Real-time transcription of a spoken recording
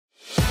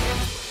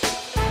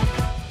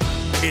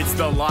It's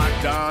the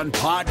Locked On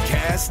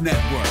Podcast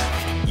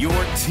Network, your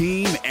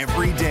team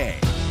every day.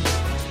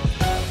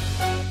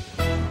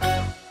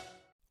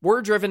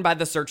 We're driven by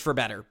the search for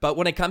better, but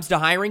when it comes to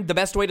hiring, the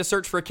best way to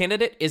search for a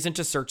candidate isn't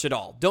to search at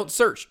all. Don't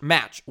search,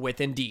 match with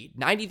Indeed.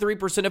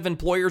 93% of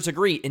employers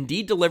agree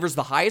Indeed delivers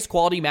the highest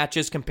quality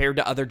matches compared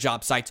to other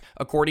job sites,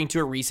 according to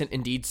a recent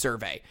Indeed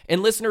survey.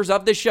 And listeners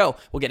of this show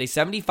will get a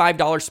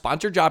 $75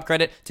 sponsored job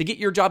credit to get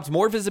your jobs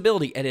more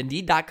visibility at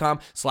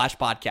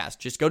Indeed.com/podcast.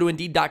 Just go to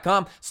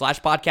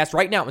Indeed.com/podcast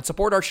right now and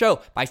support our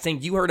show by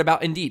saying you heard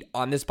about Indeed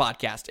on this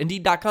podcast.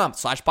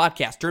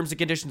 Indeed.com/podcast. Terms and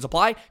conditions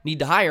apply. Need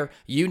to hire?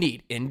 You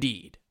need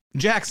Indeed.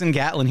 Jackson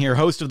Gatlin here,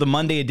 host of the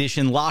Monday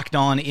edition Locked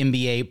On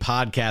NBA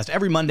podcast.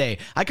 Every Monday,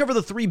 I cover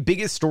the 3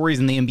 biggest stories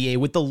in the NBA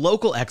with the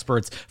local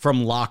experts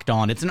from Locked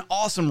On. It's an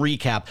awesome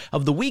recap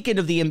of the weekend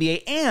of the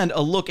NBA and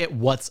a look at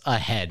what's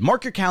ahead.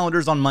 Mark your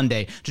calendars on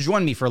Monday to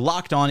join me for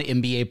Locked On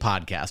NBA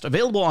podcast,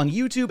 available on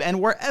YouTube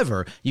and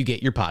wherever you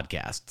get your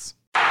podcasts.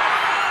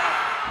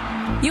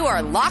 You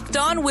are Locked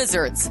On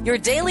Wizards, your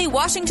daily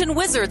Washington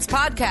Wizards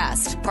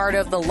podcast, part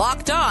of the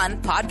Locked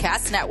On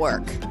Podcast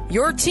Network.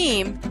 Your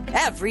team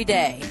every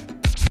day.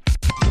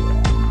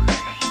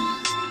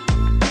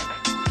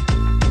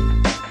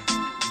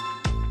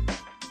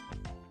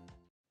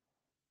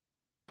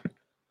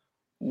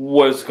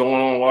 What's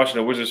going on,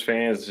 Washington Wizards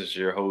fans? This is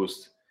your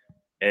host,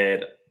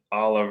 Ed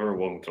Oliver.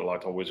 Welcome to the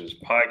Locked On Wizards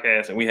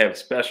podcast. And we have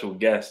special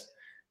guest,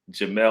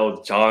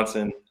 Jamel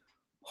Johnson,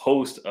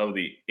 host of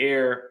the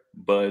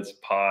Airbuds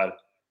podcast.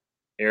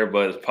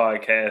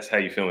 How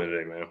you feeling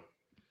today, man?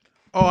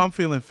 Oh, I'm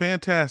feeling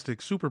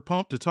fantastic. Super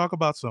pumped to talk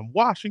about some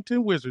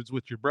Washington Wizards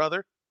with your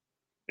brother.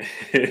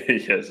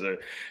 Yes, sir.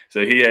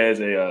 So he has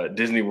a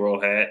Disney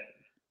World hat,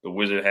 the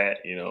Wizard hat,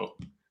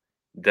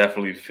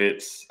 definitely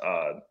fits,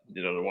 the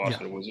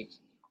Washington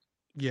Wizards.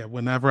 Yeah,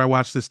 whenever I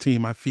watch this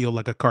team, I feel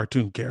like a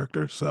cartoon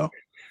character. So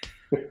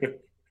it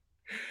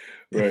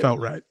felt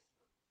right.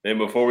 And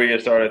before we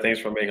get started, thanks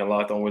for making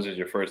Locked On Wizards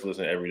your first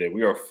listen every day.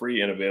 We are free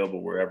and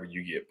available wherever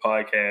you get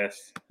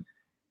podcasts.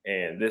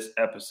 And this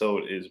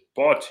episode is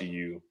brought to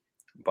you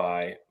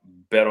by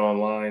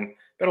BetOnline.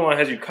 BetOnline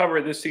has you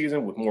covered this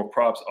season with more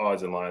props,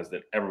 odds, and lines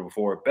than ever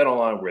before.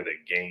 BetOnline, where the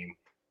game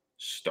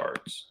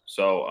starts.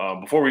 So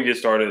before we get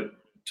started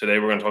today,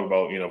 we're going to talk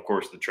about, of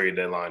course, the trade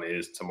deadline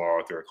is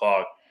tomorrow,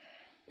 3:00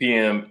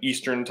 p.m.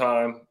 Eastern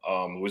time.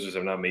 The Wizards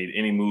have not made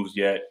any moves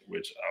yet,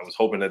 which I was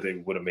hoping that they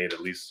would have made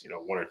at least,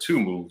 1 or 2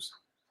 moves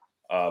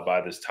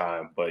by this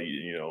time. But,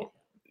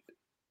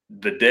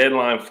 the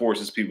deadline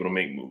forces people to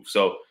make moves.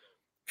 So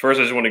first,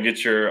 I just want to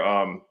get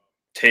your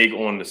take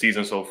on the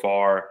season so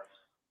far.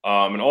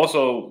 And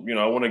also,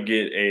 I want to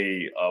get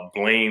a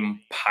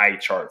blame pie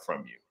chart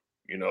from you.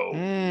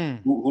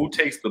 Who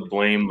takes the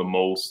blame the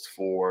most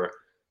for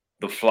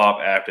the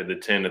flop after the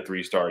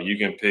 10-3 start? You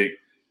can pick.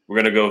 We're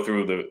going to go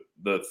through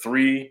the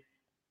three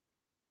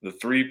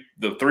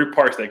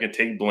parts that can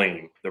take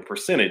blame. The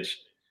percentage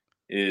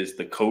is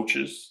the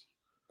coaches,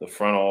 the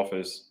front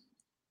office,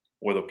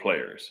 or the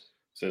players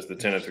since the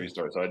 10-3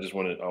 start. So I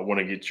want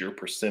to get your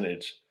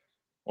percentage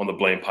on the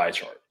blame pie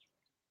chart.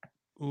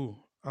 Ooh,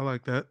 I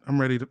like that. I'm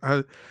ready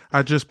to.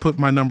 I just put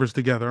my numbers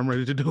together. I'm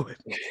ready to do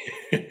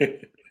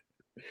it.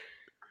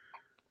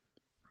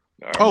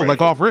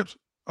 Like off rips.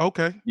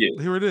 Okay. Yeah.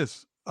 Here it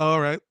is.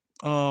 All right.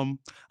 I'm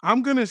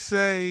gonna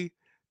say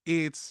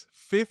it's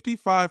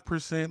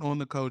 55% on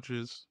the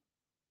coaches,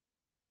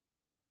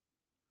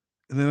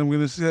 and then I'm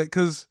gonna say,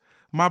 because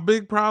my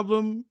big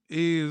problem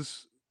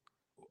is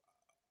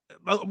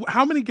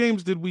how many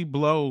games did we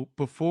blow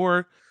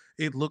before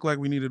it looked like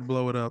we needed to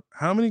blow it up?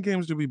 How many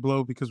games did we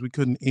blow because we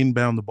couldn't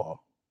inbound the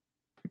ball?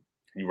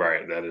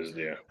 Right. That is,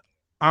 yeah.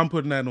 I'm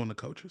putting that on the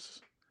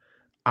coaches.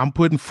 I'm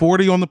putting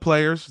 40 on the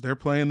players. They're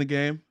playing the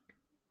game.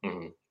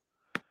 Mm-hmm.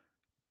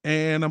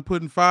 And I'm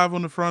putting 5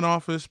 on the front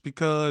office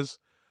because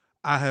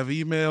I have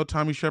emailed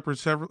Tommy Shepard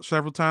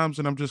several times,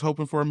 and I'm just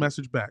hoping for a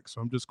message back.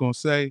 So I'm just going to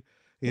say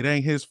it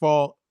ain't his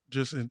fault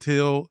just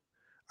until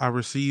I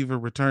receive a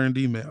returned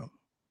email.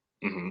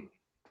 Mm-hmm.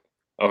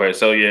 Okay,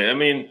 so yeah, I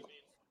mean,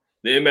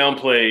 the inbound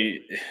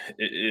plays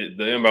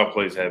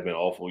have been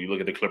awful. You look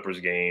at the Clippers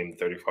game,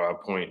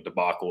 35-point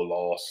debacle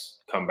loss,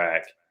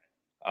 comeback.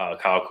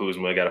 Kyle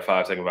Kuzma got a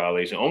 5-second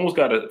violation. Almost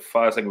got a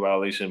 5-second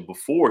violation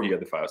before he got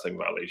the 5-second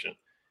violation.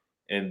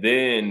 And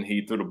then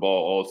he threw the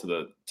ball all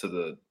to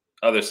the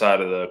other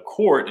side of the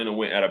court, and it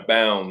went out of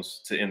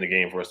bounds to end the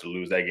game for us to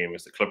lose that game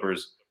against the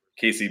Clippers.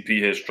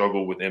 KCP has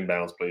struggled with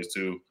inbounds plays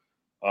too.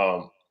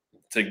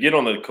 To get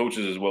on the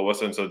coaches as well,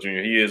 Wes Unseld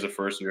Jr., he is a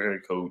first-year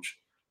head coach.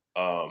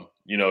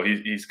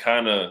 He's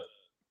kind of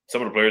 –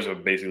 some of the players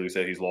have basically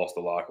said he's lost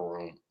the locker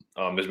room.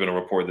 There's been a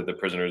report that the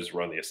prisoners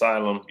run the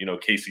asylum.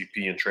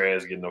 KCP and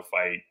Trez getting a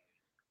fight.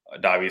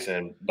 Davis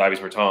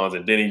Bertans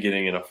and Denny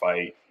getting in a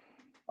fight.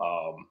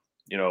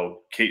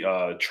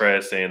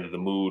 Trez saying that the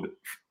mood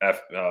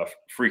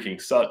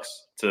freaking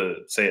sucks, to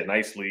say it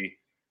nicely.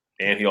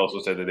 And he also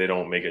said that they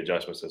don't make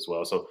adjustments as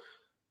well. So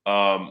a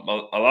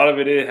lot of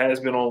it has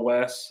been on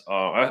Wes.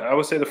 I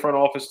would say the front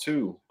office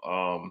too.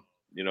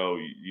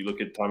 You look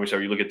at Tommy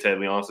Shepard, you look at Ted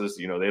Leonsis.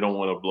 They don't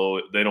want to blow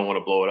it. They don't want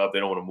to blow it up. They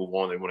don't want to move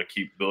on. They want to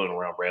keep building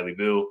around Bradley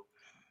Beal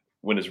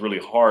when it's really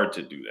hard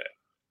to do that.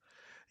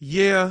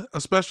 Yeah,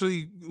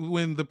 especially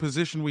when the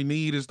position we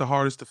need is the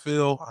hardest to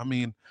fill. I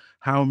mean,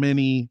 how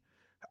many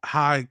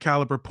high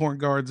caliber point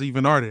guards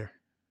even are there?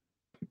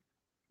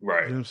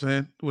 Right. You know what I'm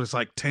saying? It's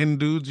like 10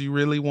 dudes you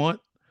really want,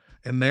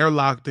 and they're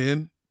locked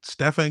in.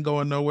 Steph ain't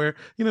going nowhere.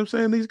 You know what I'm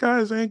saying? These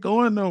guys ain't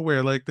going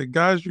nowhere. Like the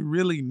guys you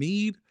really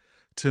need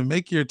to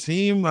make your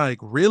team like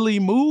really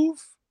move.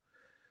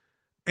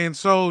 And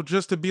so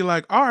just to be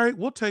like, all right,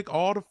 we'll take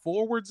all the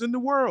forwards in the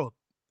world.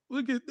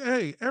 Look at,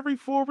 hey, every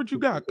forward you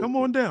got, come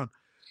on down.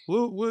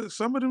 We'll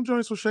some of them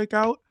joints will shake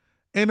out.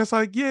 And it's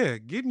like, yeah,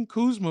 getting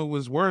Kuzma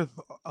was worth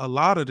a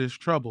lot of this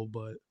trouble.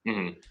 But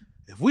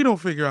if we don't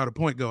figure out a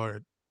point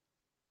guard,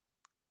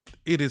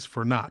 it is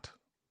for naught.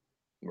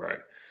 Right.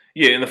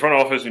 Yeah, in the front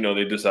office,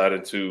 they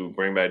decided to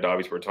bring back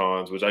Davis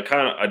Bertans, which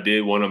I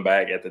did want him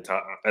back at the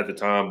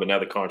time, but now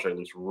the contract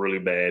looks really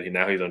bad.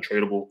 Now he's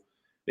untradeable.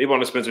 They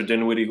wanted Spencer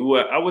Dinwiddie, who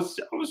I was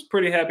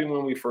pretty happy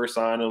when we first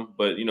signed him,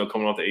 but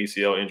coming off the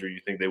ACL injury, you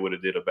think they would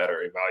have did a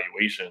better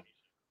evaluation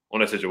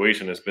on that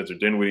situation. And Spencer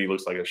Dinwiddie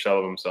looks like a shell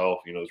of himself.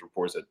 There's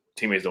reports that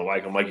teammates don't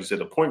like him. Like you said,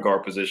 the point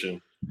guard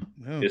position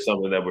is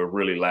something that we're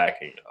really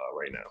lacking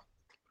right now.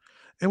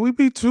 And we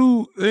be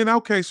too, and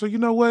okay, so you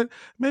know what?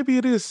 Maybe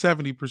it is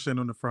 70%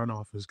 on the front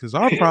office because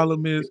our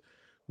problem is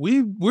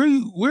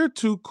we're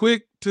too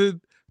quick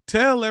to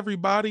tell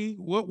everybody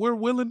what we're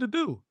willing to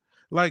do.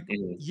 Like,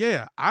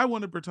 yeah, I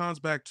wanted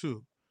Bertans back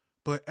too,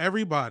 but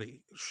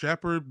everybody,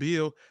 Shepard,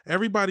 Beal,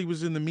 everybody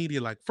was in the media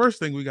like, first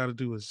thing we got to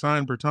do is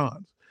sign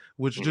Bertans,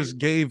 which just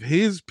gave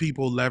his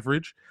people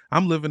leverage.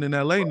 I'm living in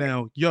LA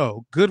now.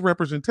 Yo, good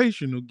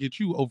representation will get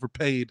you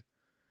overpaid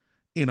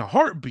in a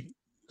heartbeat.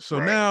 So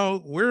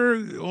now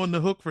we're on the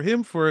hook for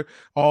him for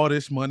all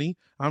this money.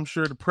 I'm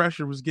sure the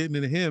pressure was getting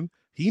into him.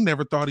 He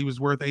never thought he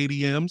was worth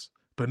 80 M's,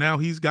 but now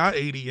he's got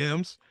 80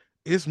 M's.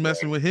 It's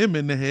messing with him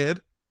in the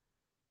head.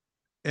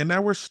 And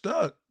now we're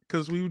stuck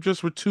because we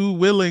just were too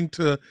willing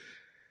to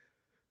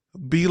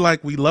be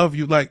like, we love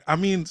you. Like, I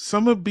mean,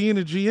 some of being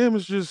a GM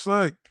is just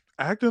like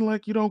acting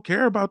like you don't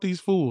care about these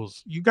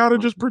fools. You got to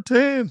just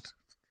pretend.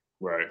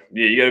 Right.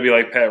 Yeah, you got to be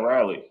like Pat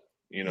Riley.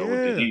 With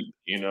the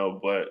Heat,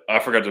 but I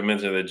forgot to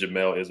mention that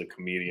Jamel is a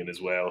comedian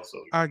as well.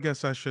 So I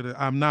guess I should have.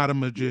 I'm not a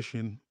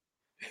magician.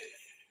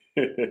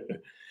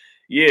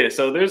 Yeah,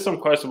 so there's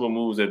some questionable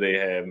moves that they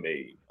have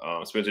made.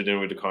 Spencer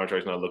Dinwiddie, the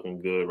contract's not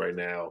looking good right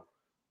now.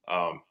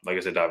 Like I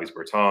said, Davis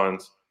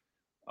Bertans.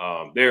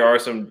 There are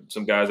some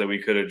guys that we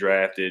could have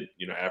drafted,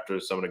 after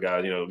some of the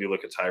guys. You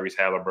look at Tyrese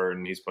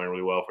Halliburton, he's playing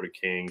really well for the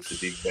Kings.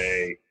 Sadiq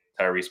Bey,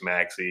 Tyrese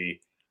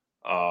Maxey.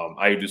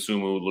 Ayo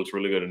Dosunmu looks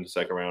really good in the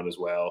second round as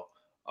well.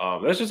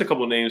 That's just a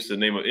couple of names to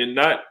name. And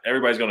not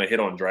everybody's going to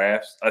hit on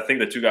drafts. I think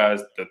the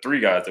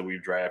three guys that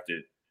we've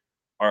drafted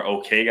are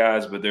okay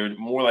guys, but they're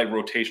more like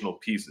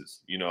rotational pieces.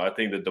 I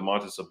think the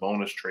Domantas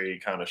Sabonis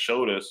trade kind of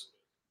showed us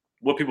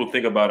what people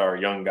think about our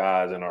young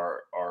guys and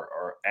our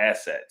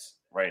assets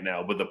right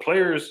now. But the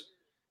players,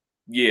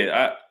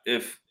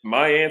 if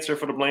my answer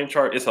for the blame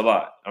chart, it's a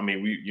lot. I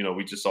mean,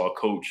 we just saw a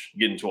coach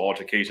get into an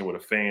altercation with a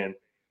fan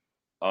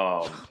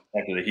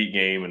after the Heat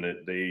game, and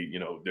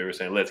they were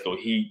saying, "Let's go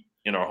Heat"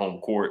 in our home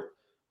court.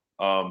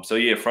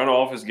 Front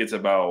office gets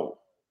about,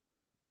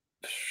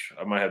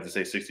 I might have to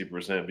say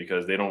 60%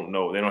 because they don't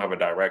know. They don't have a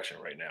direction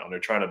right now. And they're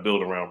trying to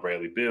build around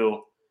Bradley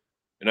Beal.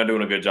 They're not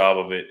doing a good job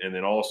of it. And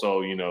then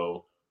also,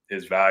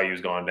 his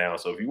value's gone down.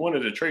 So if you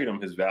wanted to trade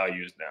him, his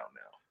value is down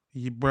now.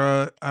 Yeah,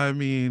 bruh, I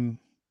mean,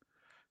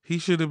 he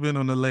should have been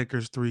on the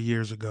Lakers 3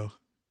 years ago.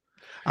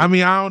 I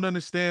mean, I don't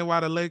understand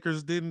why the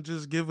Lakers didn't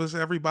just give us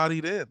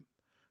everybody then.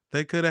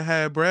 They could have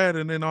had Brad,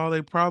 and then all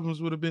their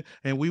problems would have been,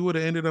 and we would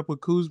have ended up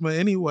with Kuzma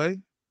anyway.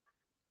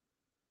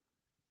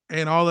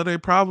 And all of their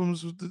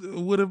problems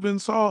would have been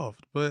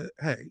solved. But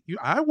hey,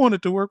 I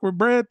wanted to work with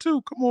Brad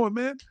too. Come on,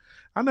 man.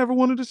 I never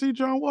wanted to see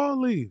John Wall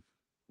leave.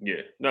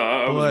 Yeah, no,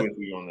 I was with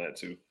you on that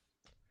too.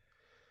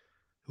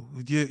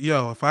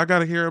 Yo, if I got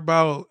to hear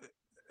about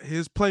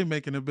his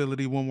playmaking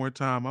ability one more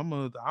time, I'm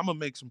gonna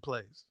make some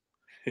plays.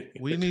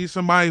 We need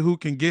somebody who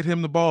can get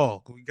him the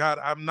ball.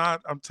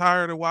 I'm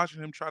tired of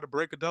watching him try to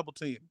break a double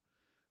team.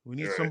 We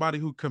need somebody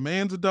who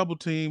commands a double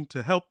team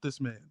to help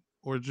this man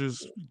or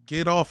just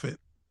get off it.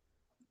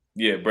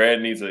 Yeah,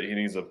 Brad needs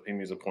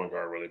a point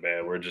guard really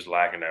bad. We're just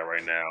lacking that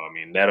right now. I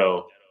mean,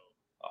 Neto,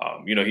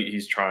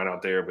 he's trying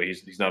out there, but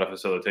he's not a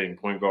facilitating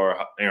point guard.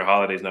 Aaron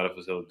Holiday's not a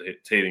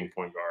facilitating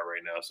point guard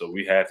right now, so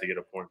we have to get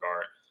a point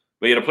guard.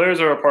 But yeah, the players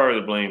are a part of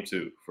the blame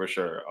too, for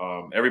sure.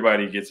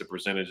 Everybody gets a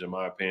percentage, in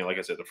my opinion. Like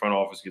I said, the front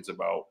office gets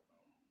about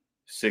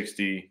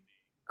 60,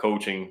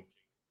 coaching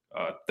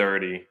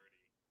 30.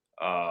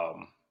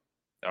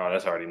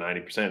 That's already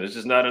 90%. It's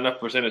just not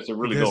enough percentage to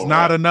really go. It's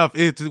not enough.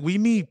 We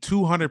need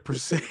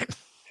 200%.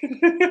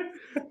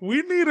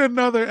 We need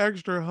another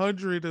extra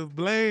 100 of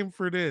blame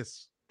for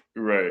this.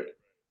 Right.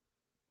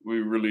 We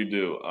really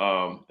do.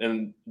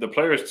 And the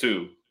players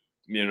too,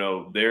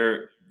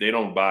 they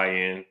don't buy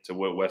in to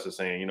what Wes is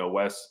saying.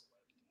 Wes,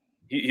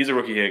 he's a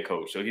rookie head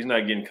coach, so he's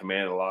not getting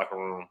command of the locker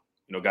room.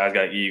 Guys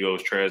got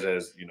egos. Trez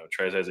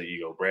has an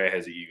ego. Brad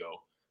has an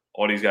ego.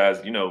 All these guys,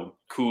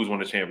 Kuz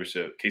won a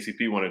championship.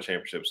 KCP won a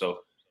championship. So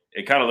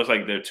it kind of looks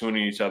like they're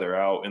tuning each other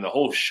out. And the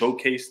whole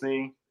showcase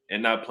thing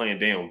and not playing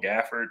Daniel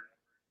Gafford,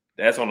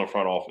 that's on the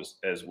front office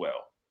as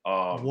well.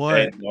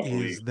 What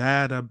is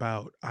that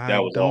about?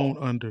 I don't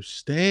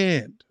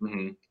understand.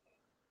 Mm-hmm.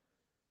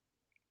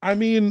 I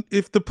mean,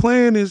 if the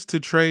plan is to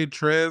trade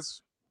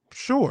Trez,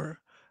 sure.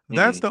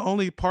 That's the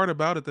only part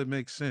about it that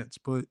makes sense.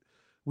 But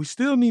we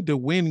still need to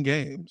win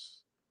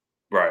games.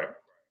 Right.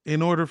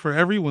 In order for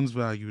everyone's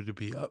value to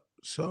be up.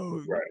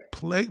 So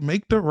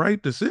make the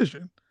right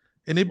decision.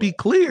 And it'd be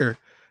clear.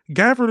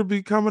 Gafford will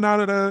be coming out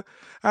of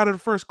the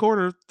first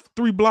quarter,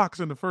 3 blocks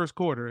in the first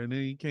quarter, and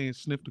then he can't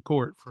sniff the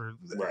court for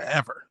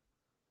ever.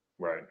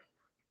 Right.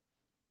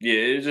 Yeah,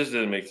 it just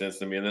doesn't make sense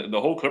to me. And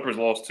the whole Clippers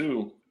loss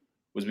too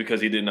was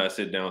because he did not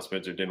sit down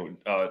Spencer Dinwiddie.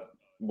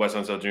 Wes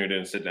Unseld Jr.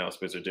 didn't sit down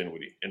Spencer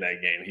Dinwiddie in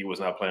that game. He was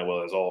not playing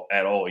well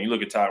at all. You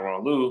look at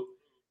Tyronn Lue,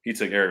 he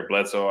took Eric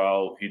Bledsoe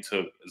out. He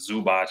took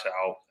Zubac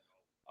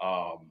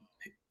out.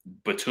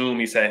 Batum,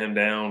 he sat him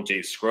down.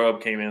 Jay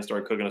Scrubb came in,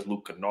 started cooking us.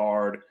 Luke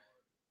Kennard,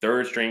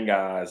 third-string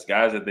guys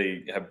that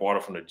they had brought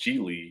up from the G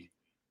League.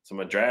 Some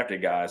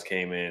undrafted guys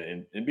came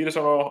in and beat us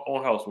on our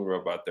own house when we were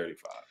up by 35.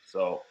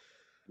 So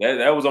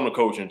that was on the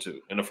coaching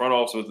too. And the front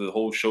office with the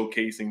whole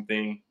showcasing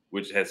thing,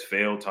 which has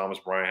failed. Thomas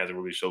Bryant hasn't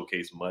really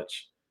showcased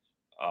much.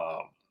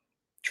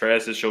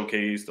 Trez has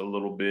showcased a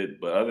little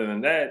bit, but other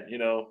than that,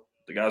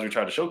 the guys we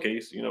try to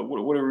showcase,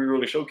 what are we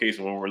really showcasing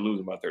when we're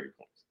losing by 30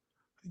 points?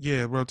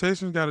 Yeah,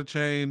 rotation's got to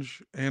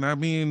change. And I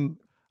mean,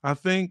 I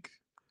think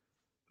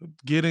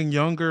getting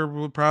younger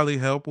would probably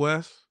help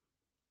Wes,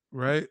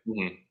 right?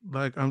 Mm-hmm.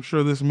 Like, I'm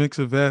sure this mix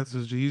of vets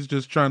he's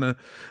just trying to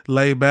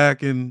lay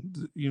back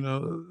and,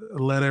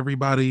 let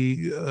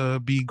everybody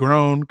be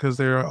grown because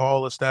they're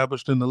all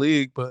established in the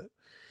league. But,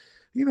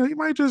 he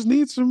might just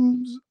need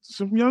some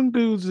young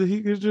dudes that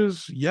he could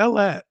just yell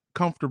at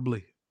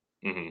comfortably.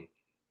 Mm-hmm.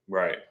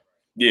 Right.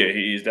 Yeah,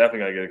 he's definitely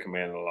got to get a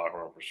command in the locker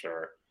room for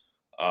sure.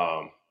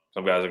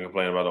 Some guys are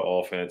complaining about the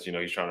offense.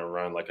 He's trying to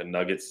run like a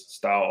Nuggets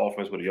style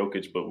offense with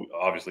Jokic, but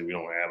obviously we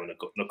don't have a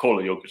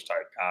Nikola Jokic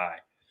type guy.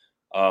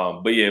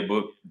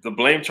 But the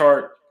blame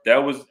chart, that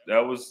was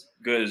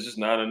good. It's just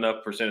not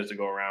enough percentage to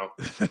go around.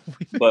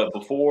 But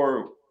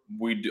before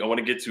I want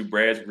to get to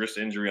Brad's wrist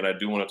injury, and I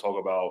do want to talk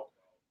about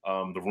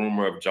the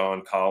rumor of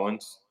John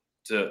Collins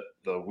to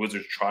the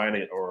Wizards trying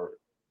it or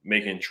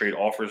making trade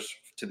offers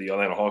to the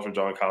Atlanta Hawks for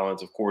John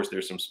Collins. Of course,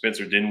 there's some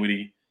Spencer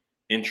Dinwiddie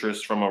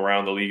interest from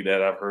around the league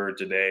that I've heard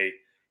today.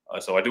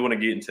 So I do want to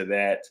get into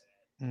that.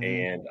 Mm-hmm.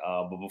 And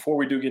but before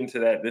we do get into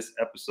that, this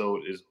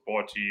episode is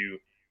brought to you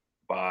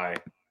by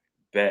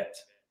Bet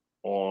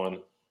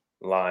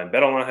Online.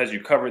 Bet Online has you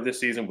covered this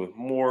season with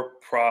more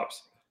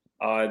props,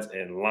 odds,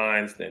 and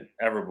lines than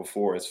ever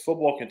before. As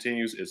football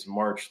continues its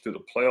march through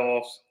the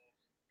playoffs,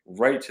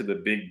 right to the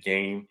big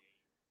game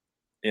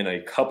in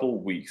a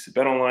couple weeks.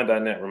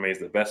 BetOnline.net remains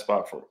the best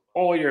spot for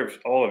all of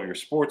your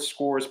sports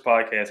scores,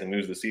 podcasts, and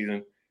news this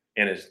season.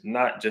 And it's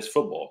not just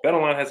football.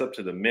 BetOnline has up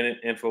to the minute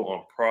info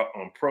on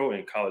pro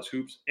and college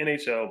hoops,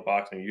 NHL,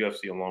 boxing,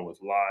 UFC, along with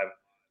live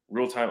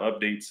real-time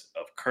updates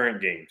of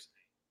current games.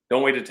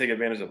 Don't wait to take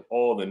advantage of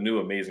all the new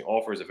amazing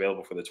offers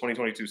available for the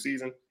 2022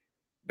 season.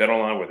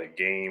 BetOnline, where the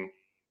game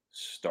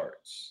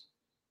starts.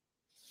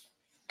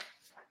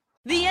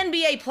 The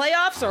NBA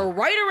playoffs are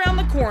right around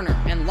the corner,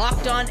 and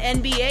Locked On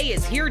NBA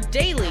is here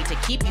daily to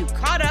keep you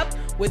caught up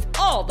with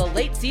all the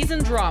late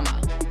season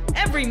drama.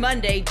 Every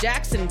Monday,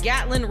 Jackson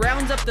Gatlin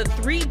rounds up the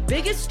 3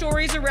 biggest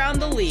stories around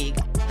the league,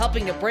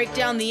 helping to break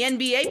down the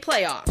NBA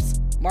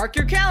playoffs. Mark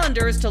your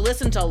calendars to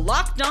listen to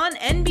Locked On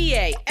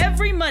NBA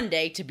every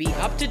Monday to be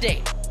up to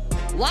date.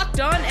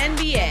 Locked On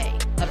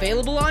NBA,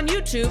 available on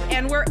YouTube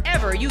and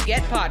wherever you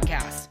get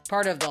podcasts.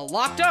 Part of the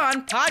Locked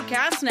On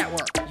Podcast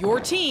Network, your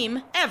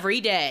team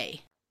every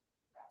day.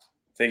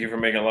 Thank you for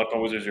making Locked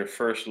On Wizards your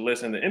first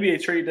listen. The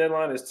NBA trade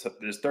deadline is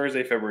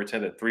Thursday, February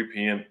 10th at 3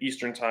 p.m.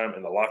 Eastern Time,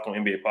 and the Locked On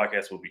NBA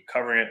podcast will be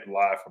covering it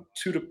live from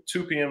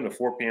 2 p.m. to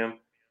 4 p.m.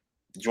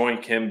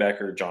 Join Kim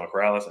Becker, John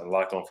Corrales, and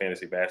Locked On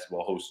Fantasy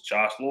Basketball host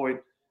Josh Lloyd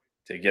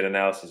to get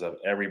analysis of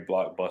every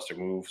blockbuster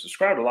move.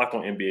 Subscribe to Locked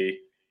On NBA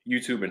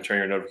YouTube and turn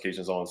your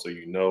notifications on so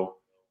you know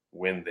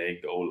when they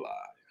go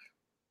live.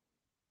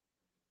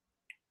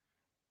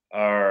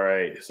 All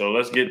right, so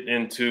let's get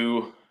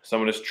into some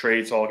of this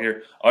trade talk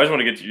here. I just want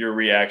to get to your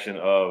reaction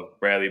of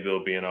Bradley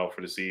Beal being out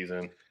for the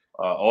season.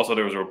 Also,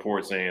 there was a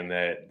report saying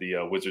that the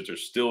Wizards are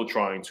still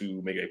trying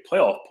to make a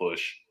playoff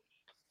push,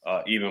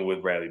 even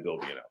with Bradley Beal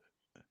being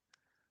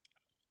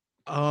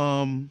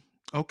out.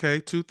 Okay,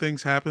 2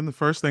 things happened. The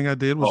first thing I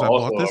did was I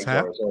bought this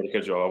hat. Sorry to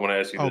cut you off. I want to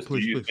ask you this.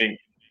 Please, do you think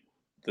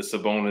the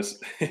Sabonis,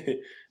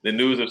 the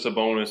news of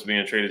Sabonis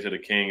being traded to the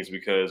Kings,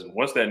 because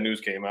once that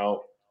news came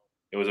out,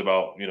 it was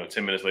about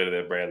 10 minutes later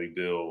that Bradley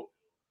Beal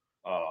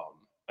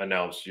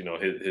announced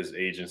his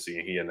agency,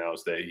 and he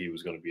announced that he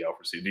was going to be out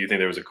for season. Do you think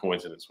there was a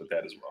coincidence with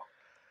that as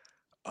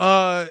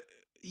well?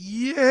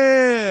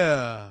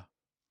 Yeah.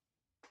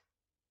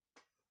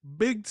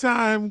 Big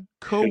time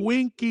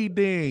coinky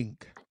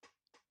dink.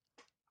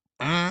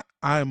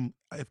 Can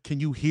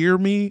you hear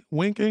me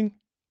winking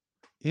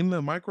in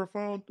the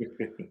microphone?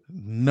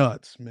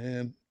 Nuts,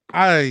 man.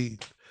 I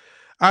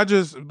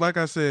just, like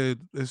I said,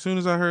 as soon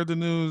as I heard the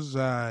news,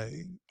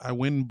 I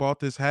went and bought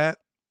this hat,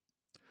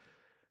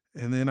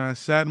 and then I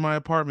sat in my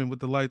apartment with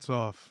the lights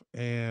off,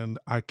 and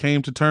I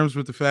came to terms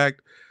with the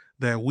fact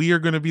that we are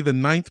going to be the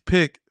 9th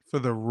pick for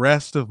the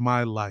rest of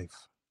my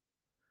life.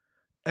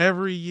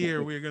 Every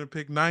year we're going to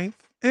pick 9th,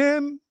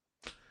 and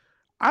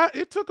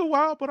it took a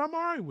while, but I'm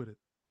all right with it.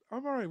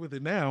 I'm all right with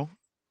it now.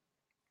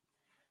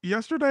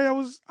 Yesterday I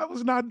was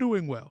not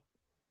doing well,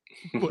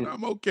 but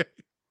I'm okay.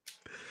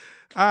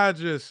 I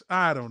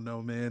don't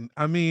know, man.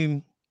 I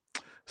mean,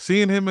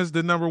 seeing him as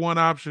the number one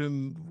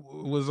option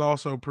was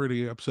also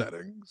pretty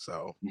upsetting.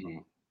 So,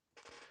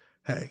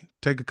 hey,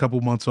 take a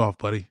couple months off,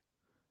 buddy.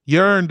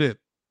 You earned it.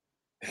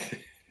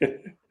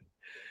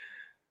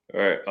 All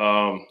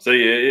right. So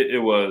yeah,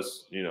 it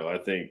was, I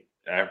think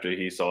after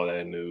he saw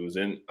that news,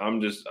 and I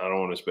don't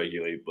want to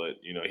speculate, but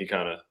he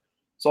kind of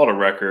saw the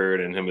record,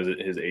 and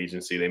his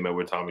agency, they met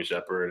with Tommy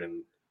Shepard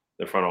and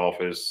the front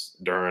office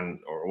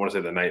during, or I want to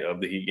say the night of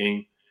the Heat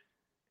game.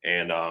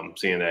 And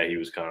seeing that, he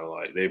was kind of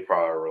like, they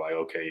probably were like,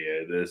 okay,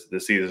 yeah,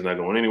 this season's not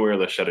going anywhere.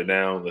 Let's shut it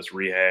down. Let's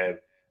rehab.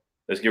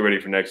 Let's get ready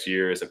for next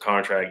year. It's a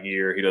contract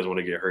year. He doesn't want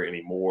to get hurt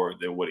any more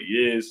than what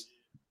he is.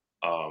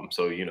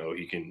 So,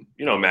 he can,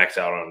 max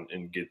out on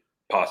and get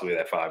possibly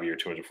that 5-year,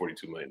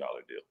 $242 million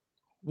deal.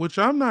 Which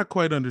I'm not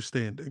quite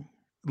understanding.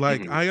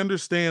 Like, I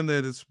understand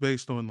that it's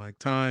based on like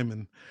time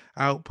and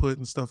output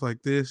and stuff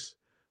like this,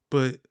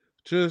 but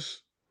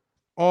just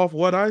off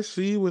what I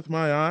see with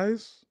my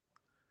eyes,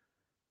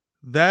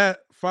 that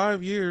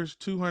 5 years,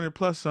 200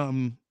 plus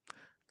something,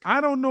 I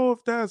don't know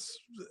if that's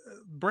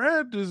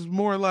Brad is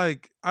more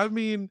like, I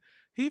mean,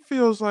 he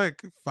feels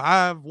like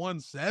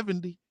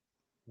 170,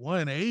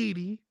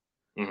 180,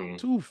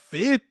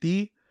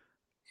 250.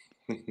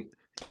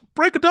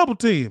 Break a double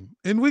team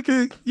and we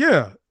could,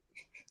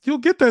 you'll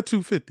get that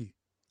 250.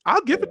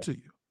 I'll give it to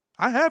you.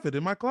 I have it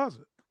in my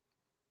closet.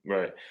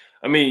 Right.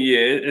 I mean,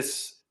 yeah,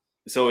 it's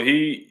so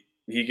he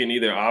can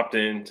either opt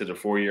in to the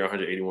 4-year,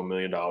 $181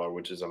 million,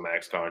 which is a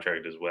max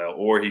contract as well,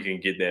 or he can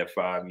get that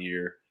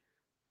 5-year,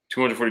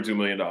 $242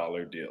 million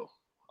deal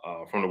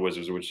from the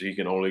Wizards, which he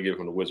can only get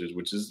from the Wizards,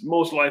 which is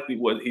most likely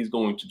what he's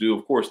going to do.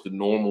 Of course, the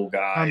normal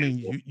guy. I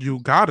mean, you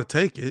got to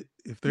take it.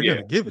 If they're going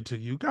to give it to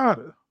you, you got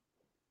to.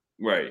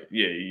 Right.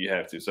 Yeah, you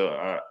have to.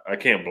 So I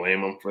can't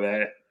blame him for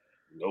that.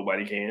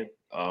 Nobody can.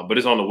 But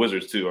it's on the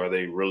Wizards, too. Are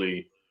they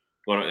really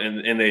going to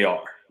 – and they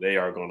are. They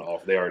are going to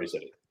offer. They already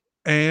said it.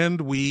 And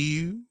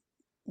we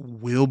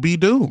will be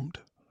doomed.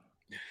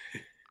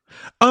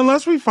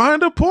 Unless we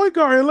find a point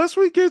guard, unless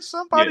we get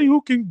somebody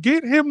who can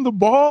get him the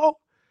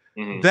ball,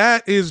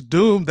 that is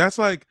doomed. That's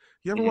like,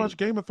 you ever watch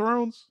Game of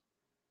Thrones?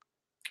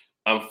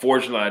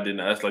 Unfortunately, I didn't.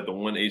 That's like the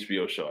one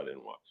HBO show I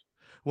didn't watch.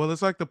 Well,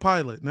 it's like the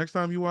pilot. Next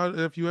time you watch,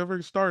 if you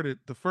ever started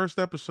the first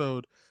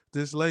episode,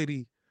 this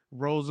lady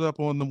rolls up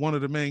on one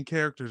of the main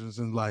characters and is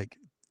like,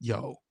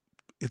 yo,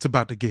 it's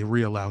about to get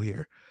real out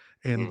here.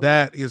 And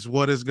that is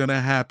what is going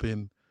to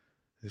happen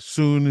as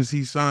soon as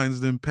he signs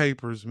them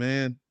papers,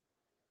 man.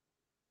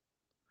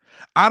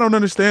 I don't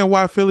understand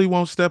why Philly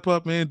won't step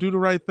up, man. Do the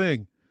right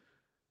thing.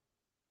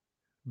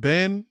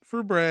 Ben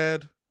for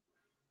Brad.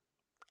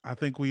 I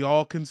think we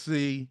all can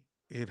see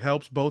it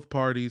helps both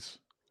parties.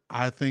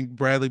 I think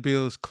Bradley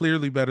Beal is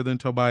clearly better than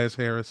Tobias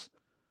Harris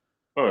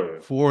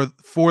for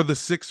the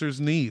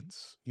Sixers'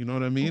 needs. You know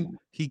what I mean?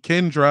 He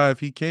can drive.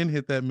 He can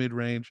hit that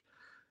mid-range.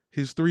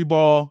 His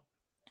 3-ball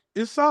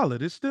is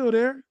solid. It's still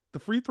there. The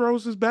free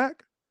throws is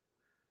back.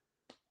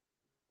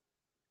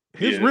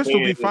 His wrist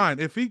will be fine.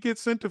 If he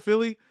gets sent to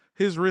Philly,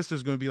 his wrist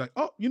is going to be like,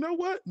 oh, you know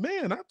what?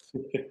 Man,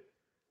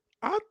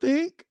 I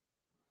think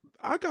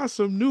I got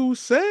some new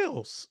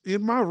sales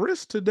in my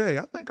wrist today.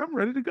 I think I'm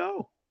ready to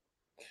go.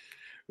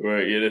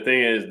 Right. Yeah. The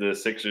thing is, the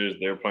Sixers,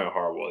 they're playing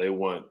hardball. They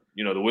want,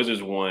 the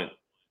Wizards want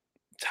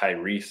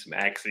Tyrese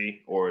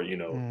Maxey or,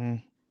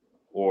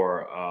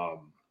 or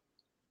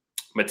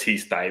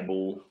Matisse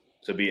Thybulle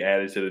to be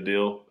added to the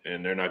deal,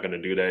 and they're not going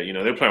to do that.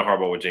 They're playing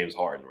hardball with James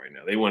Harden right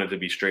now. They want it to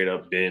be straight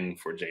up Ben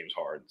for James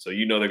Harden. So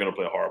they're going to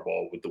play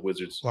hardball with the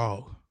Wizards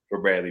for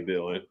Bradley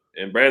Beal.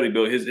 And Bradley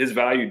Beal, his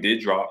value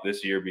did drop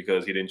this year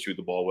because he didn't shoot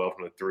the ball well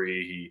from the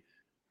 3. He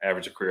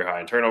averaged a career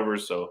high in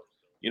turnovers. So,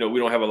 we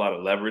don't have a lot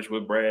of leverage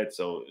with Brad.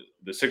 So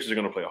the Sixers are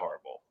going to play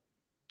hardball.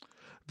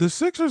 The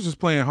Sixers is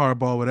playing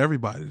hardball with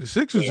everybody. The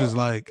Sixers is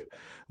like,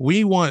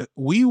 we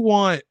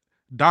want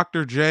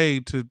Dr. J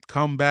to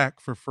come back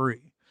for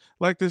free.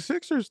 Like the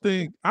Sixers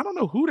think, I don't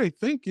know who they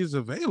think is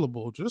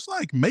available. Just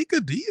like make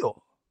a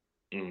deal.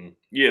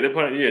 Yeah, they're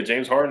playing. Yeah,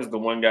 James Harden is the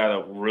one guy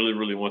that really,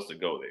 really wants to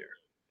go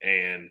there,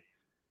 and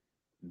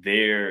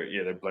they're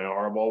playing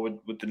hardball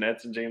with the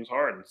Nets and James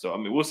Harden. So I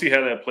mean, we'll see how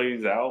that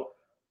plays out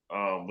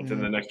within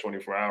the next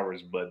 24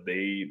 hours. But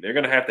they're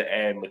going to have to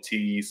add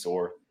Matisse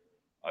or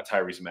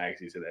Tyrese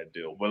Maxey to that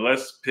deal. But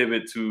let's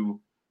pivot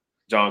to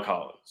John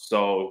Collins.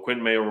 So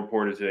Quentin Mayo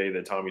reported today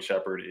that Tommy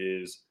Shepard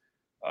is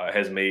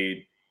has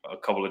made a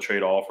couple of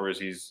trade offers.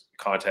 He's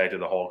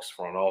contacted the Hawks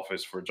front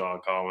office for John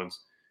Collins.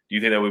 Do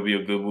you think that would be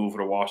a good move for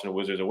the Washington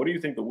Wizards? And what do you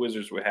think the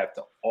Wizards would have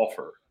to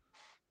offer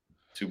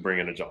to bring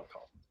in a John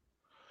Collins?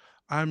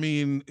 I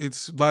mean,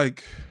 it's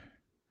like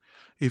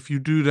if you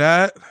do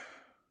that,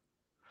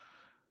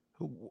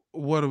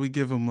 what do we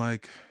give him?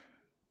 Like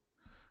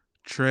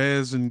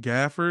Trez and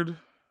Gafford?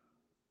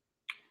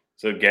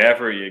 So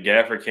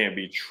Gafford can't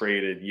be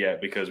traded yet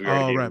because we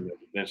already Oh, gave right. him the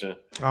extension.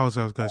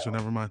 Okay, so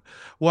never mind.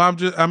 Well,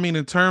 I mean,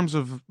 in terms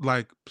of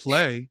like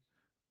play,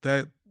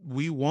 that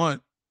we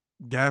want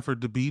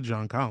Gafford to be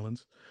John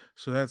Collins.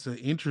 So that's an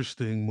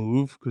interesting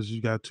move because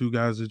you got two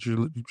guys that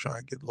you try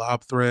to get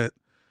lob threat.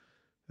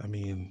 I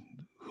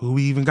mean, who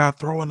even got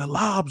throwing the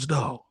lobs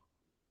though?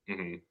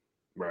 Mm-hmm.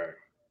 Right.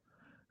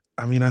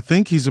 I mean, I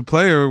think he's a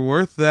player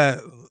worth that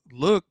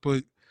look,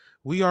 but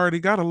we already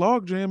got a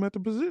log jam at the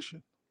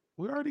position.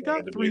 We already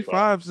got the 3 big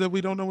five. 5s that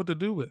we don't know what to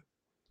do with.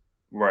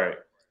 Right.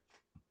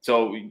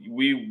 So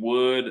we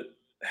would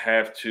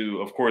have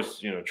to, of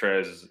course,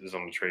 Trez is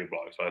on the trade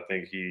block, so I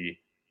think he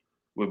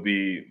would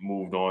be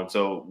moved on.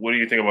 So what do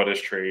you think about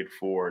this trade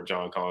for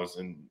John Collins?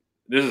 And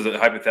this is a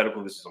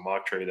hypothetical. This is a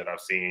mock trade that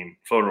I've seen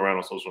floating around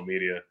on social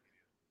media.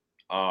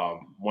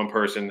 One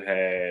person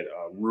had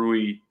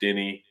Rui,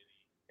 Denny,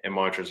 and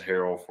Montrezl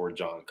Harrell for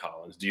John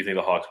Collins. Do you think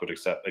the Hawks would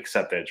accept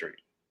that trade?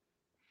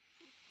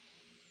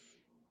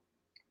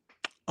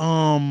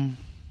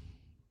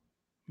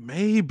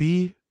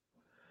 Maybe.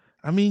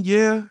 I mean,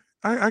 yeah,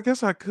 I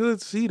guess I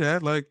could see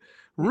that. Like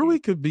Rui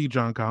could be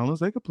John Collins.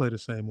 They could play the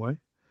same way.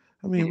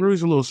 I mean,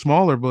 Rui's a little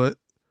smaller, but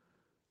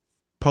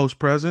post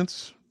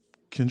presence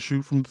can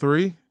shoot from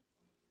 3.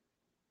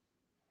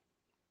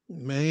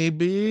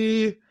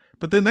 Maybe.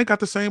 But then they got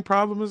the same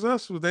problem as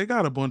us. They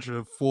got a bunch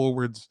of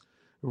forwards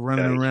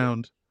running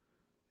around.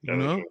 You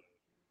know?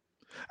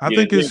 I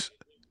think it's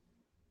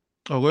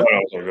go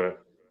ahead.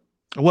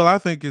 Well, I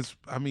think it's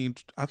I mean,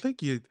 I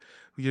think you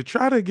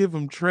try to give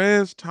him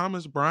Trez,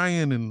 Thomas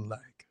Bryant, and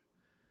like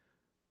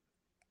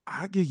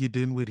I'll give you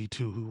Dinwiddie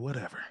too,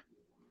 whatever.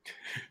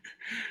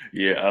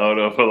 Yeah, I don't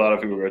know if a lot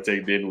of people are gonna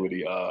take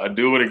Dinwiddie. I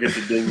do want to get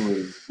to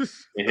Dinwiddie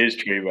and his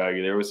trade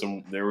value. There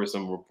were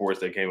some reports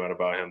that came out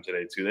about him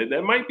today too.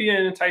 That might be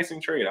an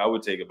enticing trade. I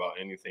would take about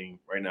anything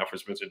right now for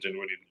Spencer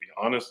Dinwiddie, to be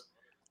honest.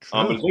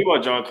 But the thing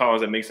about John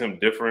Collins that makes him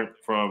different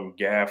from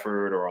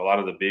Gafford or a lot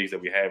of the bigs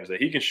that we have is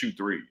that he can shoot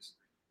threes.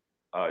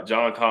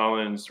 John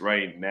Collins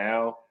right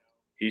now,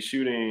 he's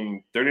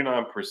shooting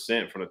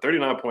 39% from the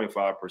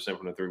 39.5%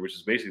 from the three, which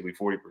is basically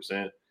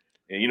 40%.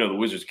 And the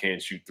Wizards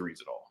can't shoot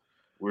threes at all.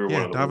 We're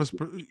one of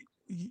the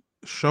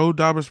show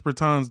Davis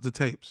Bertans the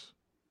tapes.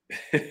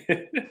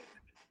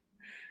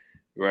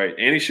 Right.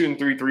 And he's shooting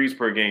 3 threes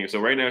per game.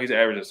 So right now he's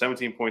averaging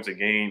 17 points a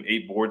game,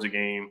 8 boards a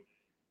game,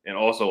 and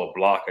also a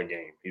block a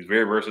game. He's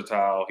very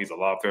versatile. He's a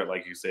lob threat,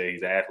 like you say.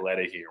 He's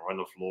athletic. He can run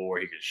the floor.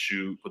 He can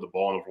shoot, put the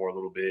ball on the floor a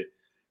little bit.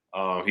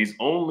 He's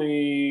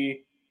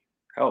only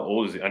 – how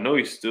old is he? I know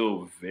he's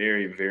still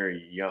very,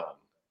 very young.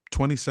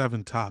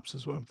 27 tops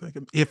is what I'm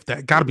thinking. If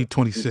that – got to be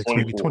 26,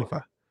 maybe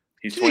 25.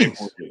 He's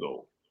 24 years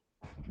old.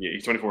 Yeah,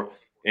 he's 24.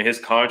 And his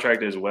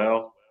contract as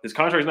well. His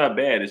contract's not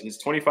bad.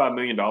 It's $25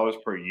 million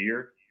per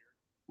year,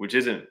 which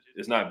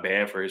it's not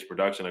bad for his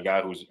production. A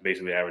guy who's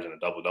basically averaging a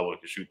double-double,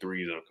 can shoot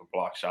threes and can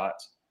block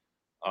shots.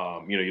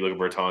 You look at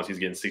Bertans, he's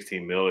getting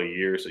 $16 million a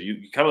year. So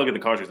you kind of look at the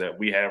contracts that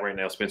we have right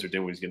now. Spencer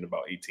Dinwiddie's getting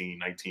about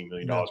 $18-19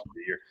 million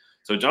per year.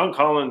 So John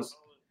Collins,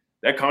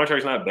 that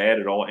contract's not bad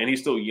at all, and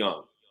he's still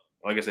young.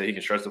 Like I said, he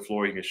can stretch the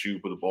floor, he can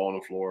shoot, put the ball on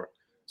the floor.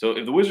 So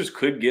if the Wizards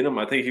could get him,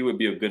 I think he would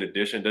be a good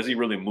addition. Does he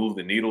really move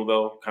the needle,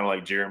 though? Kind of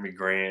like Jeremy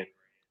Grant.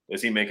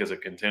 Does he make us a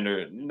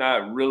contender?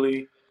 Not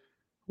really.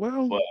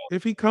 Well,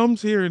 if he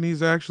comes here and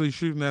he's actually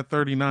shooting at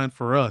 39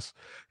 for us,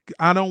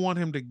 I don't want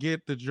him to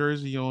get the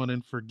jersey on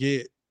and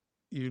forget,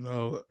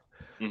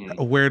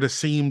 where the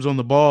seams on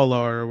the ball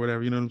are or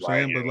whatever. You know what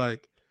I'm saying? Yeah.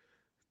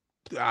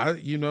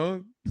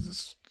 But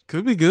this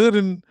could be good.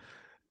 And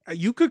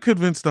you could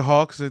convince the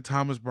Hawks that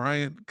Thomas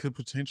Bryant could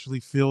potentially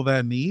fill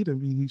that need. I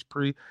mean,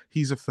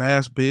 he's a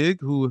fast big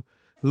who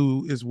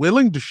is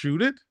willing to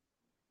shoot it.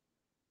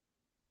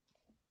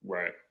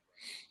 Right.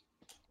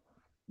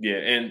 Yeah,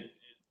 and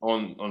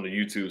on the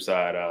YouTube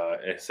side,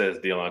 it says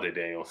Deontay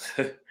Daniels.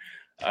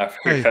 I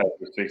forgot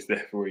to fix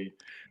that for you.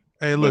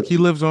 Hey, look, he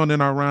lives on in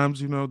our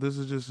rhymes. This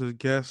is just a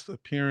guest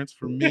appearance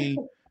for me.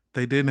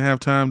 They didn't have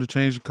time to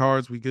change the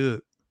cards. We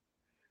good.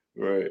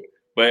 Right.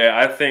 But yeah,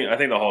 I think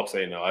the Hawks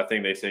say no. I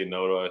think they say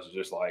no to us,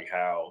 just like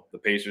how the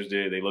Pacers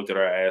did. They looked at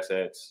our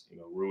assets,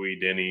 Rui,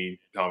 Denny,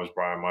 Thomas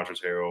Bryant,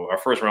 Montrezl Harrell. Our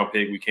first round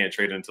pick, we can't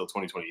trade it until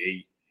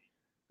 2028.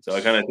 So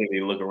I kind of think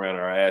they look around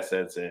at our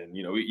assets and,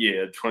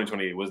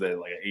 2028 was that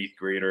like an 8th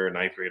grader,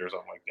 9th grader,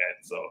 something like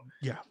that. So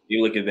yeah,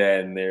 you look at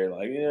that and they're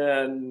like,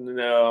 yeah,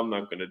 no, I'm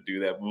not going to do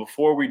that. But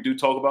before we do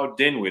talk about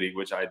Dinwiddie,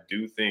 which I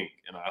do think,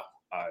 and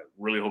I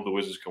really hope the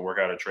Wizards can work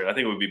out a trade. I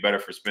think it would be better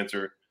for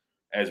Spencer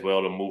as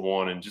well to move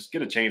on and just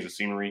get a change of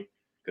scenery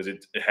because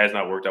it has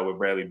not worked out with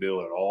Bradley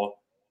Beal at all.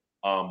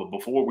 But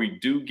before we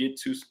do get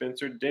to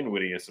Spencer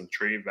Dinwiddie and some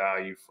trade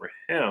value for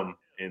him,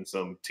 and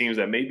some teams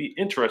that may be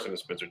interested in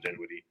Spencer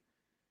Dinwiddie.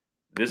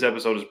 This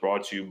episode is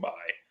brought to you by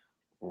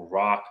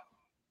Rock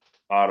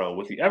Auto.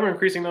 With the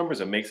ever-increasing numbers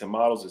of makes and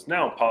models, it's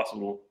now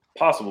possible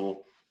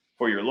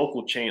for your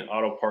local chain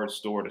auto parts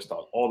store to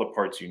stock all the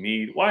parts you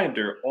need. Why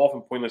endure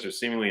often pointless or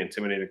seemingly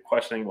intimidating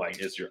questioning like,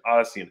 is your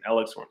Odyssey an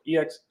LX or an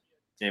EX?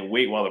 And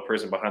wait while the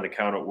person behind the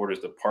counter orders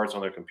the parts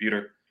on their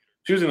computer,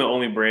 choosing the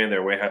only brand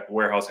their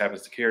warehouse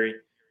happens to carry.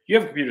 You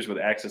have computers with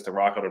access to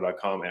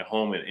rockauto.com at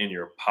home and in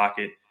your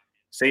pocket.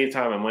 Save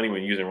time and money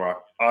when using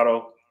Rock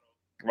Auto.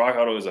 Rock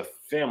Auto is a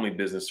family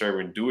business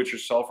serving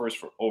do-it-yourselfers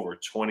for over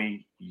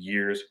 20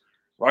 years.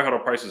 Rock Auto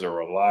prices are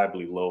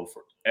reliably low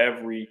for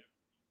every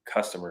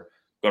customer.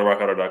 Go to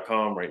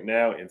rockauto.com right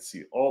now and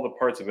see all the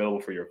parts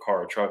available for your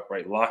car or truck.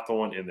 Right, Locked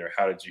On in their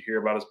How Did You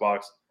Hear About Us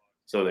box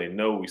so they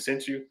know we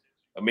sent you.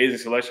 Amazing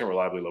selection,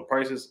 reliably low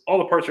prices, all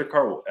the parts your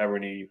car will ever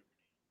need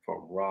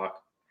from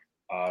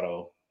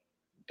rockauto.com.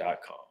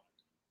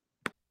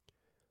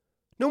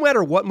 No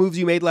matter what moves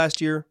you made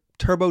last year,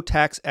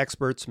 TurboTax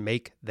experts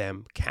make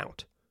them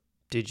count.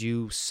 Did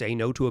you say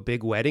no to a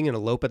big wedding and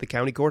elope at the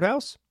county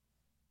courthouse?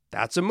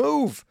 That's a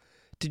move.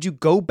 Did you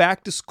go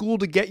back to school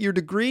to get your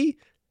degree?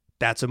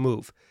 That's a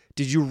move.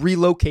 Did you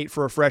relocate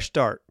for a fresh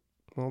start?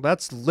 Well,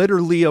 that's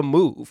literally a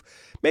move.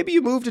 Maybe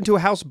you moved into a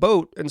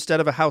houseboat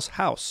instead of a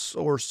house,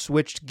 or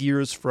switched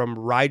gears from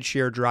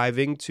rideshare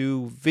driving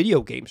to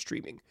video game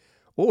streaming.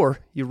 Or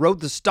you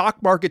rode the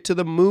stock market to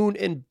the moon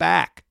and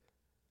back.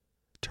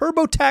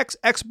 TurboTax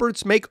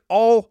experts make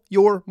all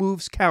your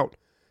moves count,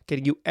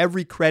 getting you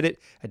every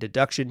credit and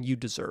deduction you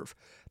deserve.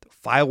 They'll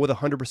file with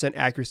 100%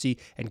 accuracy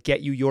and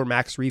get you your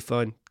max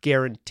refund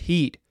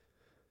guaranteed.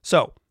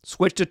 So,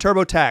 switch to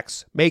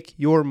TurboTax. Make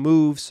your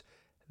moves.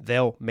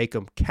 They'll make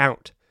them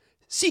count.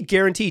 See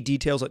guarantee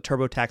details at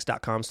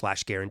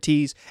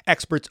turbotax.com/guarantees.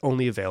 Experts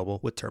only available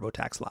with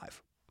TurboTax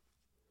Live.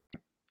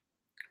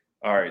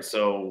 All right,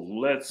 so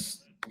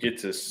let's get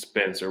to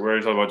Spencer. We're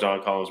already talking about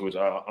John Collins, which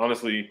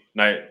honestly,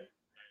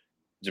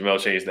 Jamel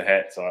changed the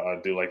hat, so I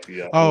do like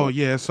the. Oh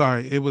yeah,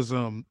 sorry. It was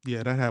that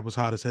hat was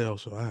hot as hell,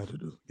 so I had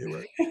to get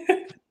right.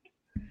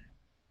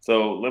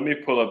 So let me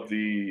pull up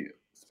the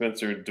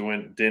Spencer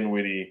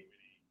Dinwiddie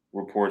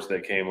reports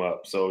that came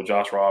up. So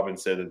Josh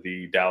Robbins said that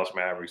the Dallas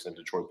Mavericks and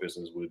Detroit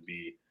Pistons would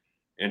be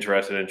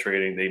interested in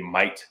trading. They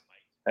might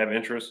have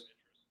interest,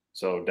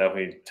 so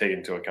definitely take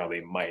into account they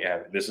might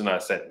have it. This is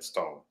not set in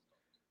stone.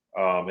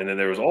 And then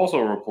there was also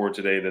a report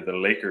today that the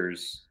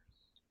Lakers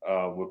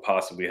would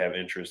possibly have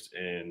interest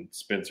in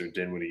Spencer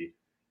Dinwiddie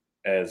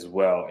as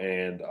well.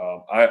 And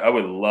I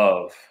would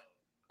love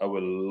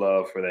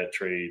for that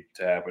trade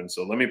to happen.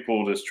 So let me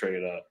pull this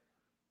trade up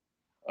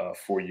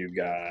for you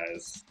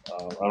guys. I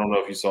don't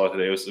know if you saw it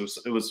today.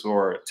 It was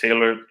for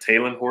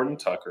Talen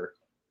Horton-Tucker.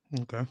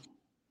 Okay.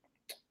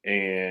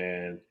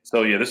 And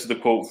so, yeah, this is the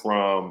quote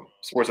from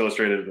Sports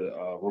Illustrated.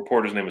 The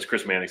reporter's name is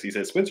Chris Mannix. He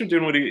said, Spencer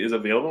Dinwiddie is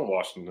available in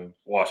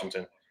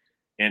Washington,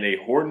 and a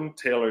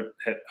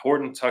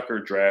Horton-Tucker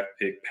draft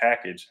pick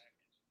package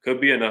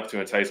could be enough to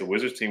entice a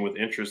Wizards team with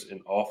interest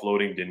in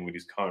offloading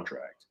Dinwiddie's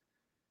contract.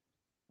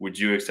 Would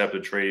you accept a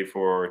trade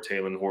for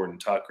Talen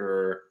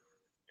Horton-Tucker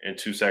and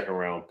 2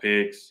 second-round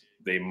picks?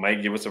 They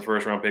might give us a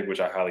first-round pick, which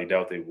I highly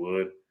doubt they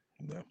would.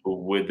 No. But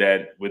would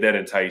that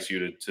entice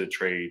you to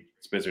trade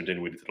Spencer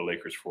Dinwiddie to the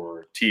Lakers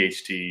for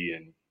THT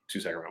and 2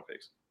 second-round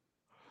picks?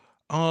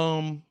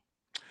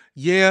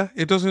 Yeah,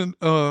 it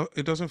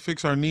doesn't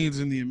fix our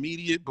needs in the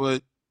immediate,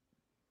 but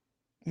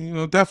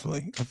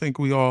definitely. I think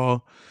we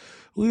all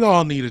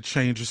need a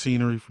change of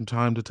scenery from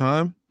time to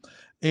time.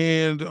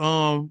 And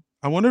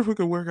I wonder if we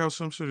could work out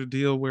some sort of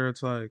deal where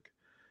it's like,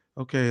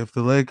 okay, if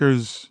the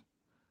Lakers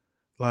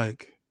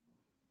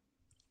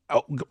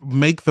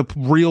make the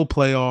real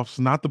playoffs,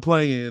 not the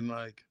play-in,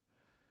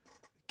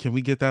 can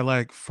we get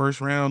that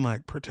first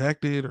round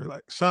protected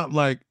or something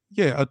a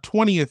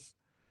 20th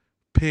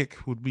pick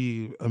would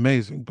be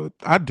amazing, but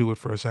I'd do it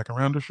for a second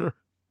rounder, sure.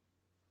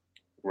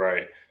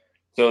 Right.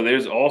 So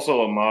there's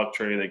also a mock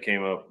trade that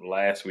came up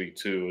last week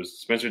too. It's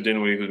Spencer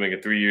Dinwiddie, who's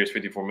making 3 years,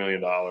 $54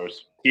 million.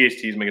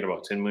 THT is making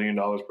about $10 million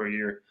per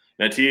year.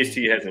 Now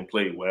THT hasn't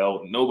played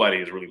well. Nobody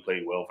has really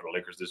played well for the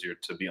Lakers this year,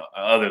 to be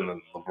other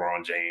than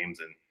LeBron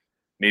James and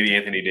maybe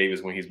Anthony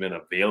Davis when he's been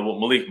available.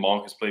 Malik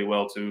Monk has played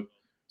well too.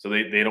 So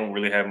they don't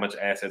really have much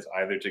assets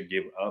either to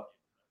give up.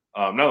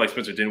 Not like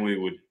Spencer Dinwiddie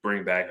would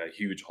bring back a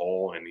huge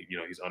haul, and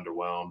he's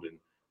underwhelmed. And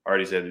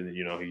already said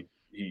that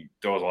he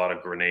throws a lot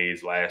of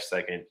grenades, last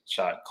second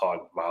shot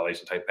clock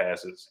violation type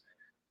passes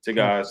to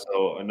guys.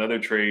 So another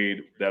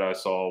trade that I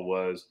saw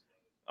was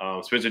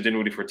Spencer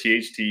Dinwiddie for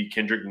THT,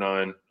 Kendrick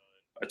Nunn,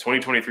 a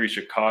 2023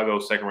 Chicago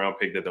second round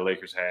pick that the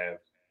Lakers have,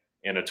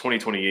 and a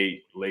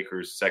 2028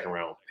 Lakers second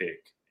round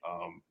pick.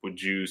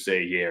 Would you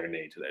say yeah or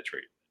nay to that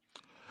trade?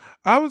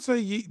 I would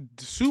say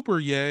super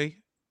yay.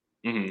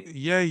 Mm-hmm.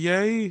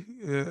 Yay.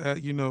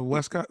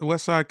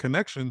 West Side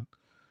Connection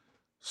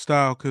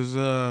style, because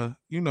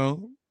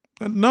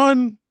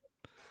None.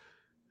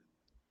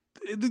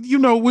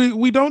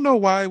 We don't know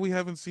why we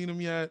haven't seen him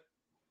yet.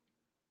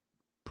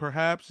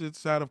 Perhaps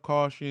it's out of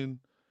caution.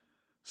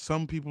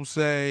 Some people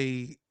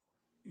say,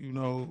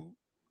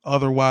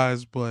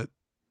 otherwise, but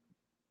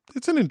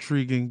it's an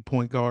intriguing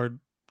point guard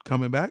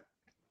coming back.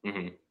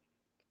 Mm-hmm.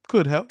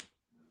 Could help.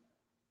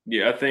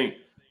 Yeah, I think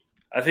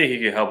he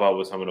can help out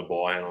with some of the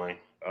ball handling.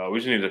 We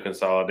just need to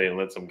consolidate and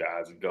let some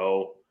guys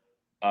go.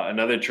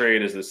 Another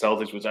trade is the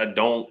Celtics, which I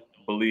don't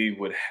believe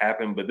would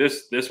happen, but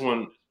this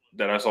one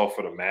that I saw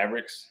for the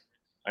Mavericks,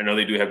 I know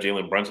they do have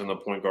Jalen Brunson, the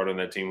point guard on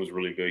that team, who's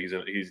really good.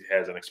 He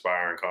has an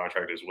expiring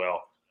contract as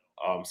well.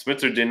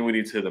 Spencer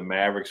Dinwiddie to the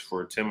Mavericks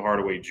for Tim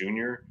Hardaway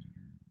Jr.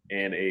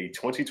 and a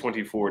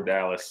 2024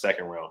 Dallas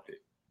second-round pick.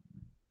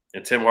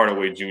 And Tim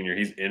Hardaway Jr.,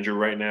 he's injured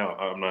right now.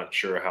 I'm not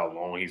sure how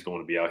long he's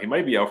going to be out. He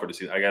might be out for the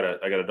season. I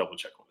gotta double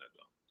check on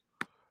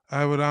that though.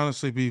 I would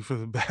honestly be for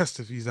the best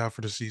if he's out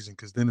for the season,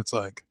 because then it's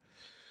like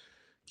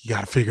you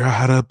got to figure out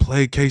how to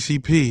play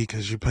KCP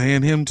because you're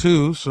paying him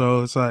too.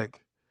 So it's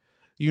like,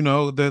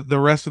 the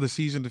rest of the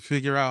season to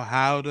figure out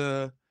how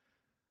to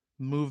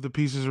move the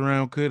pieces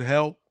around could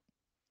help.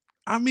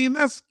 I mean,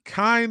 that's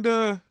kind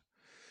of.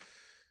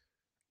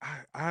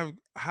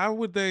 How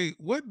would they?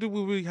 What do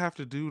we have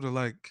to do to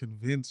like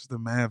convince the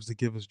Mavs to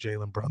give us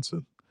Jalen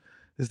Brunson?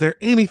 Is there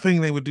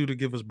anything they would do to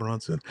give us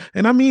Brunson?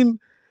 And I mean,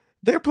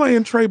 they're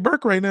playing Trey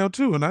Burke right now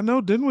too, and I know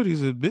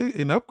Dinwiddie's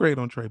an upgrade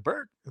on Trey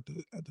Burke at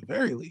the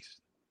very least.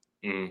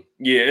 Mm.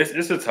 Yeah,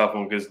 it's a tough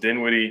one because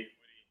Dinwiddie,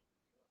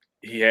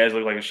 he has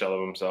looked like a shell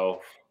of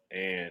himself,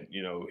 and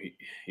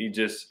he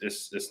just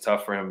it's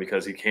tough for him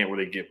because he can't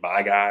really get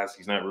by guys.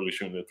 He's not really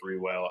shooting the three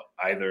well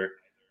either.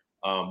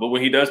 But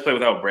when he does play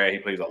without Brad, he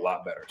plays a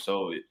lot better.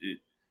 So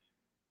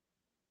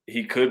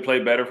he could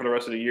play better for the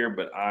rest of the year,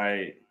 but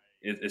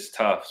it's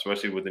tough,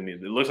 especially with the knee.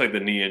 It looks like the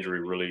knee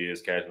injury really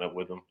is catching up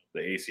with him,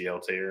 the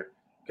ACL tear,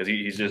 because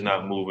he's just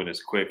not moving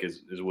as quick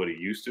as what he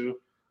used to.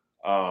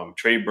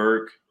 Trey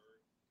Burke,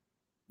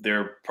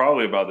 they're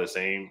probably about the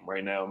same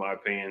right now, in my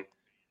opinion.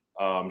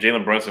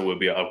 Jalen Brunson would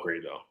be an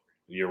upgrade, though.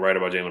 You're right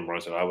about Jalen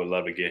Brunson. I would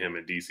love to get him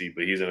in DC,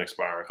 but he's an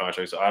expiring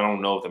contract, so I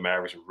don't know if the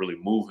Mavericks would really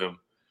move him.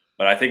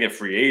 But I think in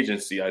free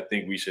agency, I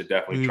think we should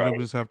definitely try. We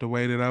just have to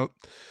wait it out.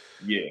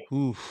 Yeah.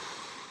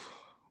 Oof.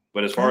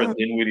 But as far as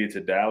Dinwiddie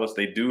to Dallas,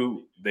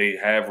 they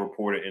have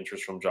reported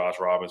interest from Josh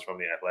Robbins from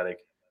The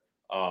Athletic.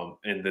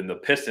 And then the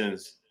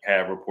Pistons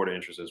have reported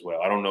interest as well.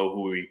 I don't know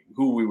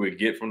who we would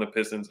get from the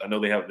Pistons. I know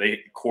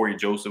Corey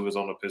Joseph is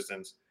on the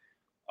Pistons.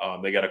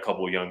 They got a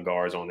couple of young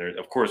guards on there.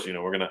 Of course,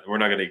 we're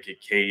not gonna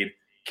get Cade.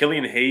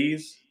 Killian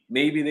Hayes,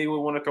 maybe they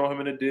would want to throw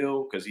him in a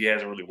deal because he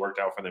hasn't really worked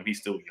out for them. He's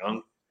still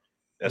young.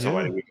 That's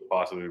somebody we could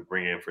possibly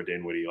bring in for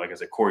Dinwiddie. Like I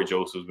said, Corey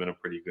Joseph's been a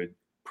pretty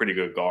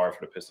good guard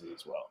for the Pistons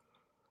as well.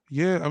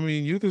 Yeah, I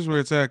mean, youth is where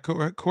it's at.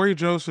 Corey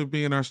Joseph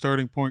being our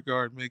starting point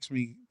guard makes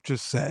me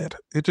just sad.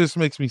 It just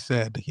makes me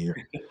sad to hear.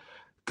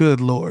 Good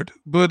Lord.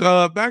 But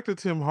back to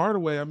Tim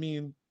Hardaway, I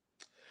mean,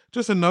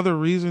 just another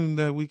reason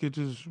that we could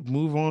just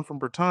move on from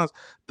Bertans.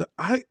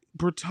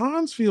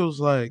 Bertans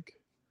feels like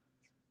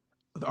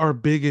our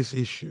biggest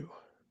issue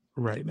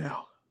right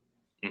now.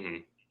 Mm-hmm.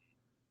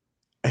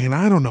 And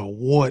I don't know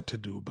what to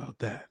do about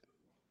that.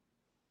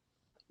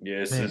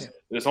 Yeah,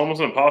 it's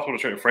almost impossible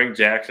to trade. Frank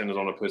Jackson is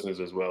on the Pistons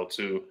as well,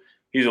 too.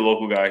 He's a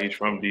local guy. He's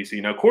from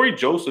DC. Now, Corey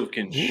Joseph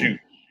can shoot.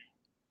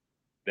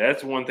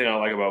 That's one thing I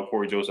like about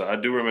Corey Joseph. I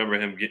do remember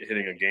him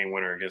hitting a game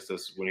winner against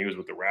us when he was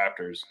with the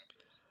Raptors.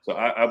 So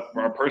I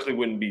personally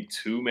wouldn't be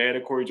too mad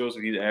at Corey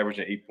Joseph. He's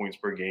averaging 8 points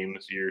per game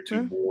this year,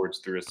 2 boards,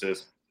 3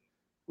 assists,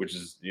 which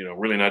is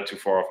really not too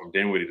far from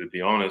Dinwiddie, to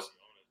be honest.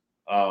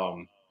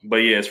 But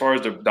yeah, as far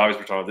as the Davis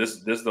Bertans, this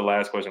is the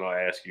last question I'll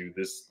ask you.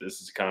 This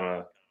is kind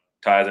of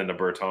ties into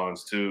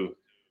Bertans too.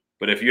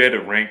 But if you had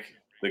to rank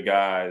the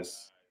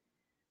guys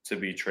to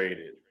be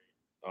traded,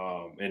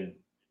 and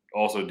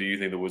also, do you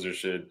think the Wizards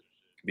should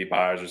be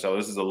buyers or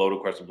sellers? This is a loaded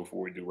question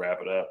before we do wrap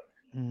it up.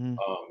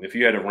 Mm-hmm. If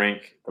you had to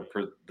rank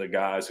the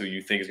guys who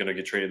you think is going to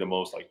get traded the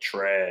most, like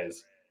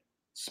Traz,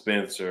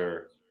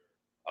 Spencer,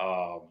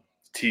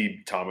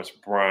 Thomas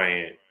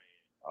Bryant,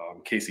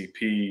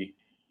 KCP,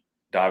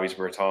 Davis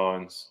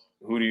Bertans,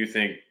 who do you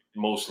think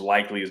most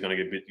likely is going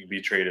to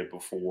be traded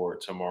before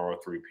tomorrow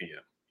at 3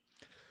 p.m.?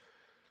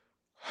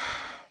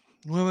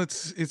 Well,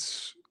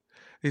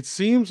 it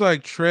seems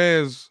like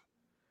Trez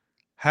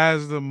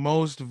has the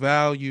most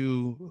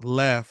value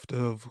left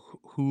of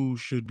who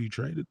should be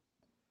traded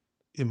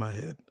in my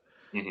head.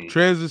 Mm-hmm.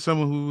 Trez is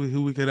someone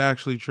who we could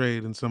actually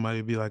trade, and somebody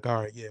would be like,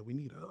 all right, yeah,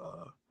 we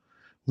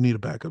need a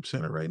backup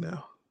center right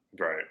now.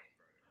 Right.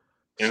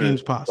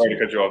 Seems possible. Sorry to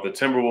cut you off. The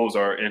Timberwolves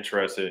are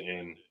interested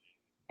in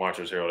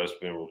Montrezl Harrell. That's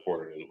been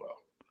reported as well.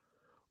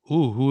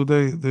 Ooh, who are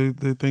they?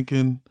 They're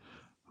thinking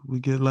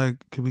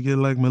could we get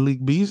like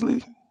Malik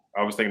Beasley?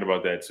 I was thinking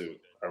about that too.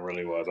 I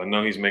really was. I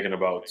know he's making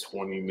about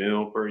 $20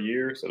 million per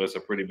year, so that's a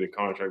pretty big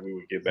contract we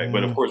would get back.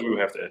 But of course, we would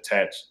have to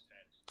attach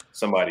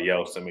somebody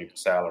else to make the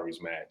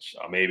salaries match.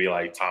 Maybe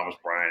like Thomas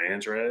Bryant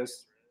and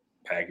Trez,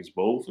 package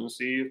both and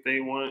see if they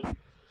want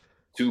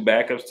 2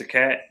 backups to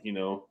Cat.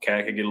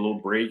 Cat could get a little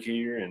break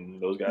here,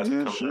 and those guys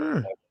can come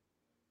sure. back.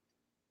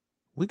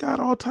 We got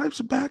all types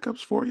of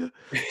backups for you.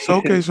 So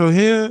okay, so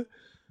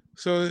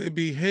So it'd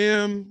be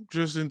him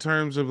just in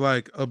terms of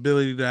like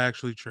ability to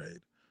actually trade.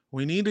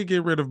 We need to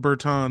get rid of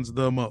Bertans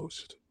the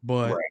most,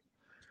 but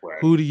Right.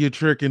 who do you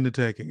trick into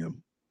taking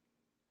him?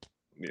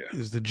 Yeah.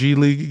 Is the G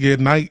League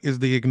Ignite? Is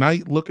the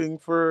Ignite looking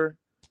for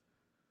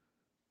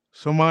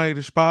somebody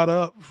to spot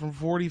up from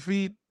 40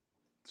 feet?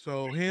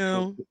 So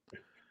him,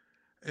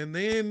 and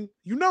then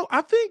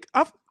I think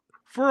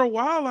for a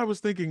while I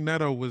was thinking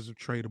Neto was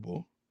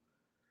tradable,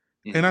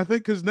 and I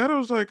think because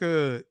Neto's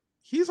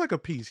he's like a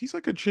piece. He's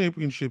like a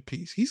championship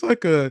piece. He's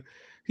a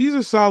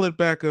solid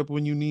backup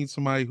when you need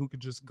somebody who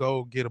could just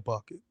go get a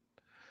bucket.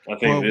 I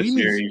think But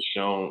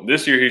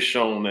this year he's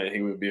shown that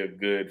he would be a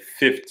good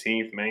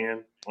 15th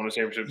man on the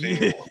championship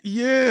team.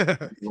 Yeah.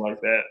 Like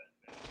that.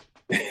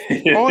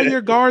 All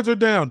your guards are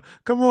down.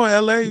 Come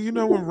on, LA.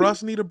 When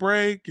Russ need a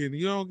break and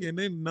and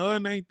then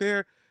none ain't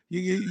there.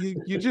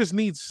 You just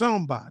need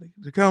somebody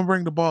to come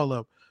bring the ball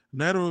up.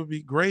 Neto would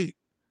be great.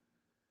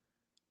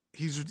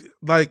 He's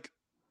like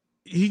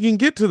he can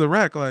get to the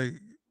rack. Like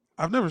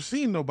I've never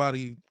seen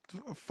nobody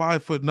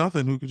 5 foot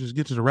nothing who could just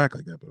get to the rack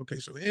like that. But okay,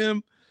 so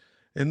him,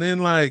 and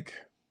then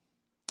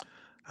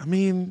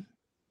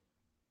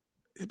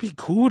it'd be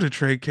cool to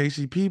trade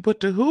KCP, but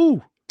to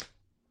who?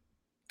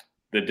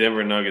 The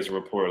Denver Nuggets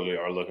reportedly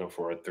are looking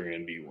for a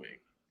 3-and-D wing.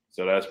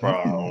 So that's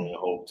probably our only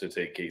hope to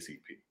take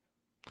KCP.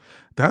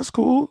 That's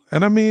cool.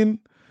 And they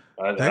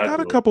got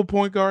a look. couple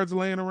point guards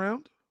laying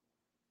around.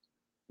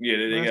 Yeah,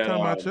 they Last got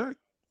time I checked.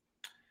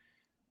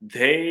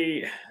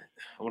 I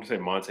want to say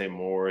Monte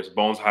Morris.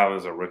 Bones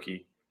Highland's a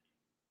rookie.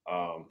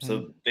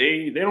 So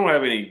they don't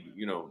have any,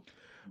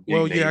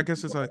 Well, yeah, I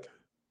guess it's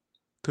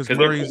because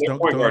Murray's their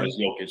point guard is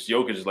Jokic.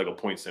 Jokic is like a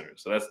point center.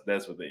 So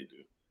that's what they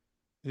do.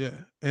 Yeah,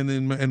 and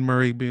then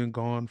Murray being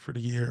gone for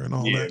the year and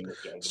all that.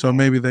 Yeah, so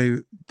maybe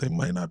they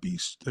might not be.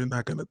 They're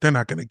not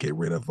gonna get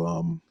rid of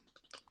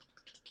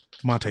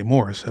Monte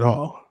Morris at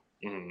all.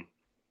 Mm-hmm.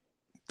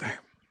 Damn.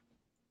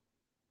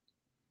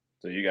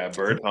 So you got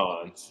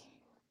Bertans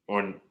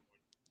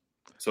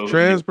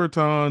Trez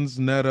Bertans,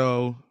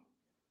 Neto,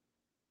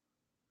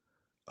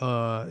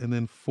 and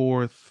then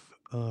fourth,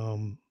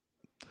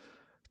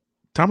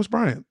 Thomas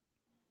Bryant.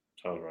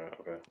 Oh right,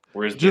 okay.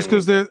 Where's just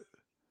because they're.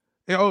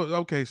 Oh,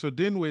 okay. So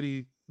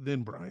Dinwiddie,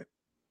 then Bryant,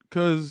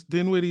 because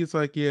Dinwiddie is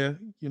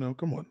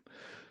come on.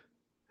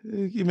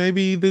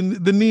 Maybe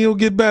the knee will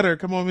get better.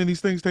 Come on, man. These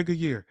things take a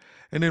year,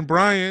 and then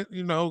Bryant,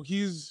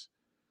 he's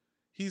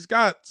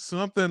got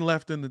something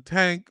left in the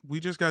tank. We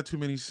just got too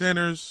many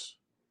centers.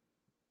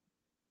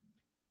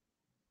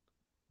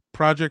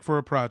 Project for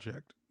a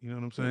project. You know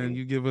what I'm saying? Mm-hmm.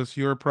 You give us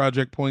your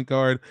project point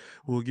guard,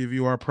 we'll give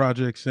you our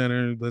project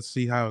center. Let's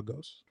see how it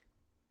goes.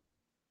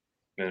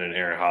 And then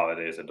Aaron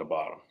Holiday's at the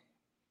bottom.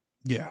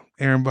 Yeah,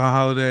 Aaron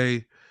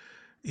Holiday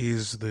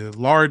is the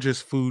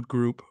largest food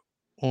group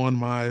on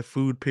my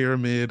food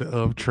pyramid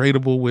of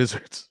tradable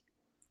wizards.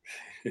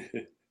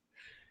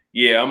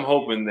 Yeah, I'm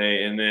hoping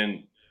they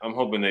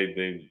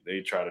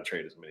try to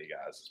trade as many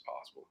guys as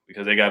possible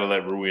because they got to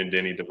let Rui and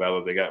Denny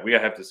develop. We got to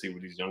have to see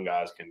what these young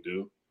guys can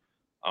do.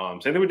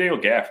 Same thing with Daniel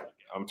Gafford.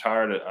 I'm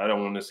tired. I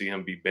don't want to see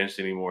him be benched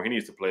anymore. He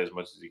needs to play as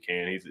much as he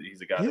can. He's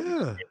a guy that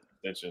needs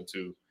attention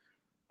too.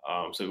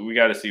 So we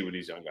got to see what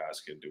these young guys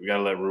can do. We got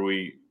to let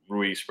Rui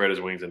spread his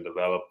wings and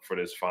develop for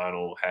this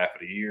final half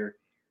of the year.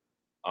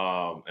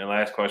 And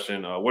last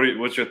question,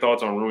 what's your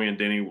thoughts on Rui and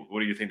Denny?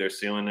 What do you think their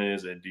ceiling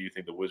is, and do you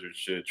think the Wizards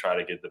should try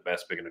to get the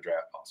best pick in the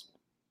draft possible?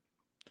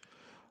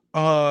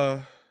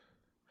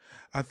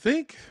 I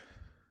think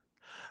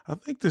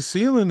the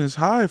ceiling is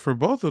high for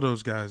both of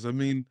those guys.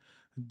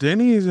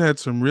 Denny's had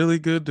some really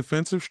good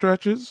defensive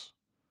stretches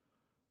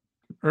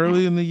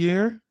early in the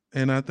year,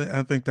 and I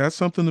think that's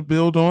something to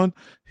build on.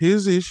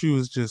 His issue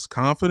is just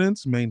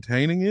confidence,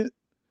 maintaining it.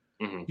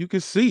 Mm-hmm. You can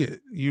see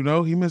it. He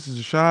misses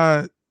a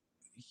shot,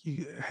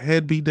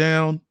 head be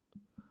down.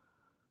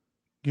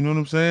 You know what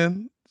I'm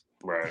saying?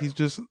 Right. He's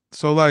just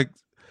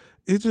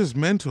it's just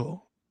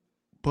mental.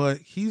 But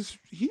he's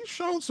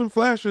shown some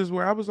flashes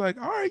where I was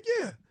like, all right,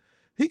 yeah,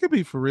 he could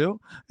be for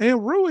real.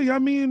 And Rui,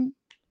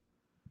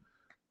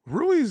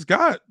 Rui's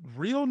got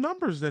real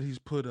numbers that he's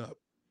put up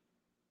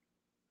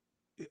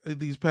in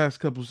these past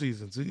couple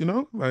seasons.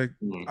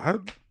 I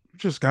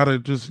just gotta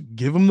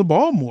give him the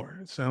ball more.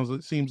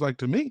 It seems like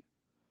to me.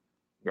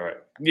 Right.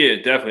 Yeah,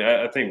 definitely.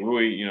 I think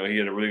Rui, he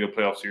had a really good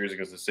playoff series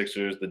against the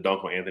Sixers. The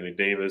dunk on Anthony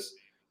Davis,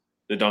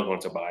 the dunk on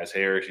Tobias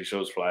Harris. He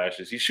shows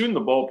flashes. He's shooting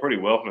the ball pretty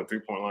well from the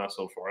 3-point line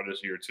so far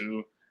this year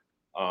too.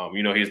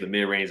 He's the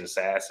mid-range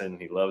assassin.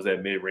 He loves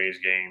that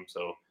mid-range game.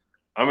 So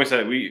I'm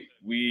excited.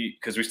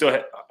 Because we still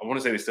I want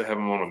to say they still have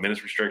him on a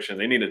minutes restriction.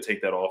 They need to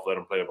take that off, let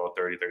him play about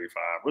 30,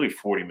 35, really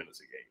 40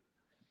 minutes a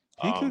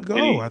game. He could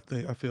go, I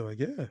feel like,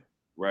 yeah.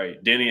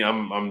 Right. Denny,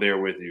 I'm there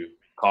with you.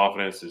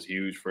 Confidence is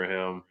huge for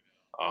him.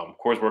 Of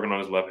course, working on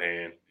his left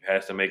hand.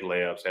 Has to make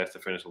layups, has to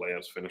finish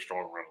layups, finish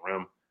strong around the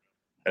rim.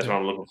 That's what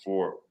I'm looking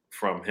for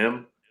from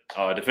him.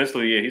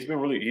 Defensively, yeah, he's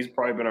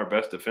probably been our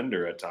best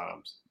defender at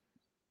times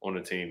on the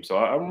team. So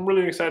I'm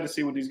really excited to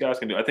see what these guys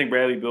can do. I think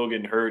Bradley Beal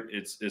getting hurt,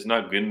 it's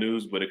not good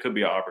news, but it could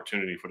be an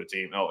opportunity for the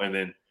team. Oh, and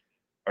then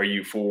are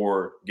you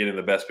for getting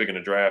the best pick in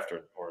the draft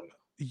or no?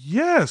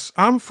 Yes,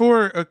 I'm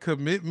for a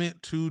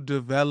commitment to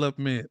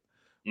development.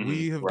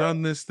 We have Right.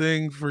 done this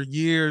thing for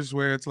years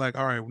where it's like,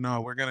 all right, no,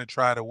 we're going to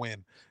try to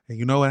win. And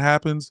you know what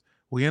happens?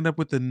 We end up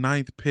with the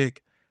 9th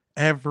pick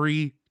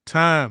every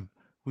time.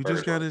 We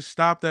just got to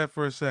stop that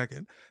for a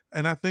second.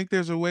 And I think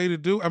there's a way to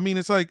do. I mean,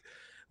 it's like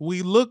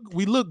we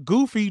look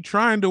goofy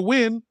trying to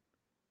win.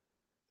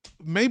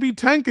 Maybe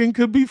tanking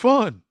could be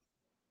fun.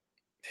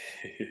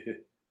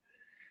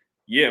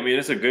 Yeah, I mean,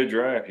 it's a good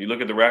draft. You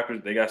look at the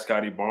Raptors, they got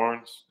Scotty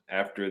Barnes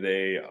after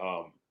they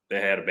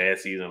had a bad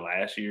season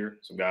last year.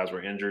 Some guys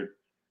were injured.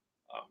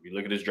 You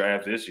look at this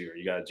draft this year,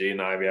 you got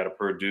Jaden Ivey out of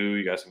Purdue.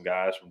 You got some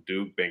guys from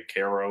Duke,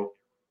 Banchero,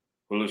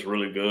 who looks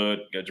really good.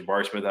 You got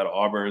Jabari Smith out of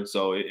Auburn.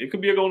 So it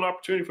could be a golden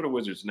opportunity for the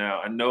Wizards.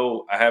 Now, I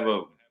know I have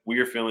a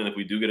weird feeling if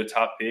we do get a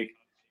top pick,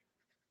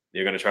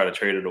 they're going to try to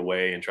trade it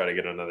away and try to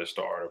get another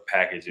star or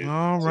package it.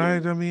 All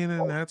right. I mean,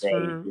 and that's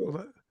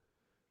for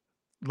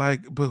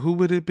but who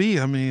would it be?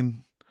 I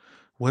mean,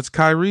 what's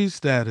Kyrie's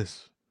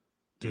status?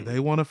 Do they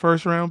want a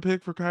first-round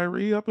pick for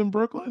Kyrie up in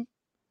Brooklyn?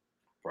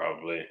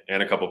 Probably.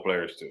 And a couple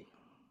players, too.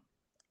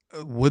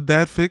 Would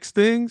that fix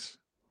things?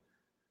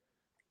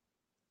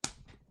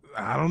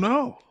 I don't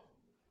know.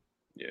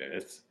 Yeah,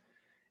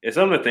 it's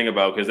something to think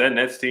about because that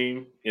Nets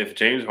team, if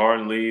James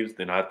Harden leaves,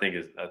 then I think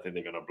they're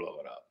going to blow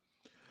it up.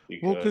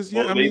 Because,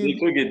 they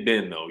could get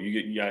Ben, though.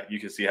 You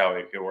can see how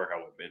it could work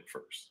out with Ben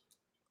first.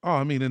 Oh,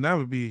 I mean, and that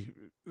would be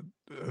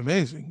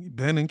amazing.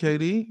 Ben and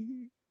KD.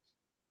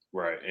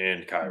 Right,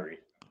 and Kyrie.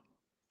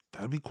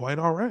 That'd be quite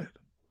all right.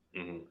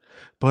 Mm-hmm.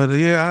 But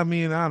yeah, I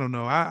mean, I don't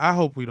know. I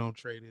hope we don't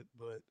trade it.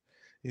 But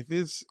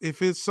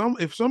if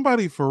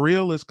somebody for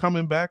real is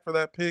coming back for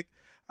that pick,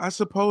 I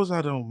suppose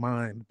I don't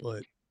mind.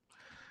 But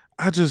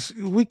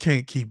we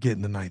can't keep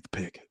getting the 9th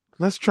pick.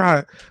 Let's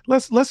try.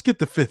 Let's get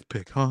the 5th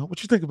pick, huh?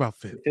 What you think about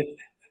 5th?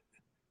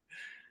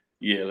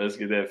 Yeah, let's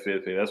get that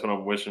 5th pick. That's what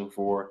I'm wishing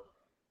for.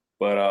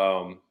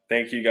 But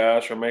thank you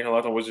guys for making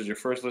Locked On Wizards your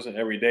first listen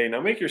every day.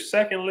 Now make your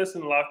second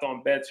listen Locked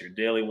On Bets, your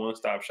daily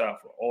one-stop shop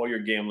for all your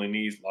gambling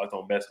needs. Locked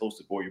On Bets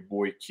hosted by your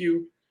boy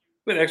Q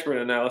with expert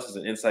analysis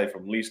and insight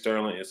from Lee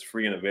Sterling. It's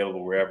free and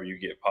available wherever you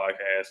get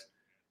podcasts.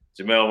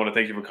 Jamel, I want to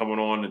thank you for coming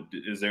on.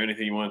 Is there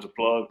anything you wanted to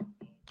plug?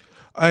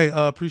 I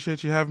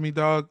appreciate you having me,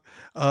 dog.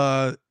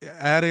 At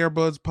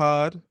Airbuds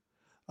Pod,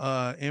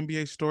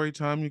 NBA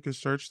Storytime. You can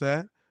search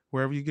that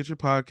wherever you get your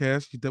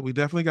podcast. We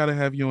definitely got to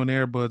have you on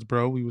Airbuds,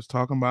 bro. We was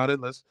talking about it.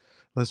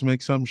 Let's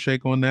make something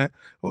shake on that.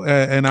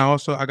 And I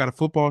got a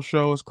football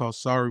show. It's called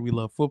Sorry We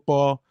Love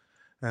Football.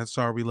 And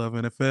Sorry We Love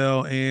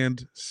NFL.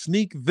 And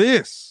Sneak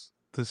This,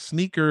 the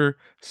sneaker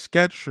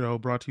sketch show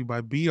brought to you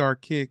by BR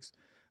Kicks,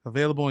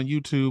 available on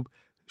YouTube.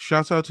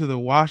 Shouts out to the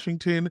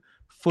Washington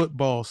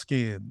football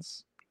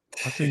skins.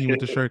 I'll send you with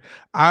the shirt.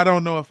 I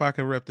don't know if I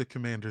can rep the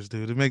Commanders,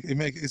 dude.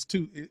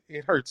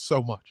 It hurts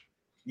so much.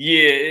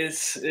 Yeah,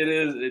 it's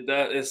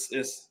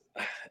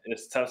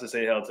tough to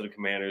say hell to the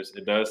Commanders.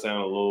 It does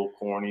sound a little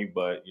corny,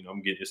 but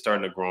it's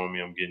starting to grow on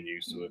me. I'm getting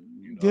used to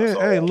it.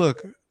 Hey,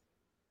 look,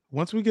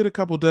 once we get a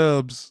couple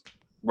dubs,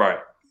 right?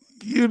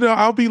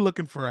 I'll be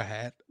looking for a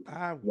hat.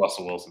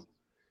 Russell Wilson.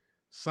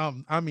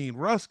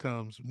 Russ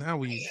comes. Now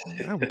we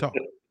talk.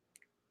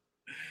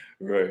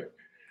 Right.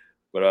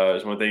 But I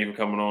just want to thank you for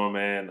coming on,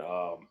 man.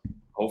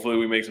 Hopefully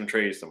we make some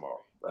trades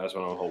tomorrow. That's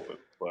what I'm hoping.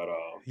 But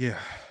yeah.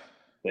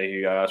 Thank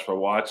you guys for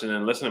watching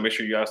and listening. Make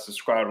sure you guys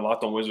subscribe to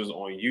Locked On Wizards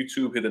on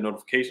YouTube. Hit the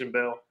notification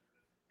bell.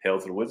 Hail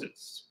to the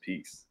Wizards.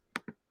 Peace.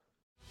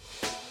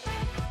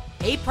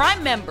 Hey,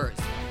 Prime members,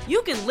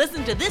 you can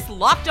listen to this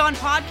Locked On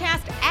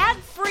podcast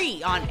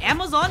ad-free on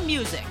Amazon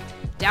Music.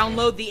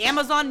 Download the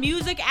Amazon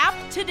Music app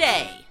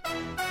today.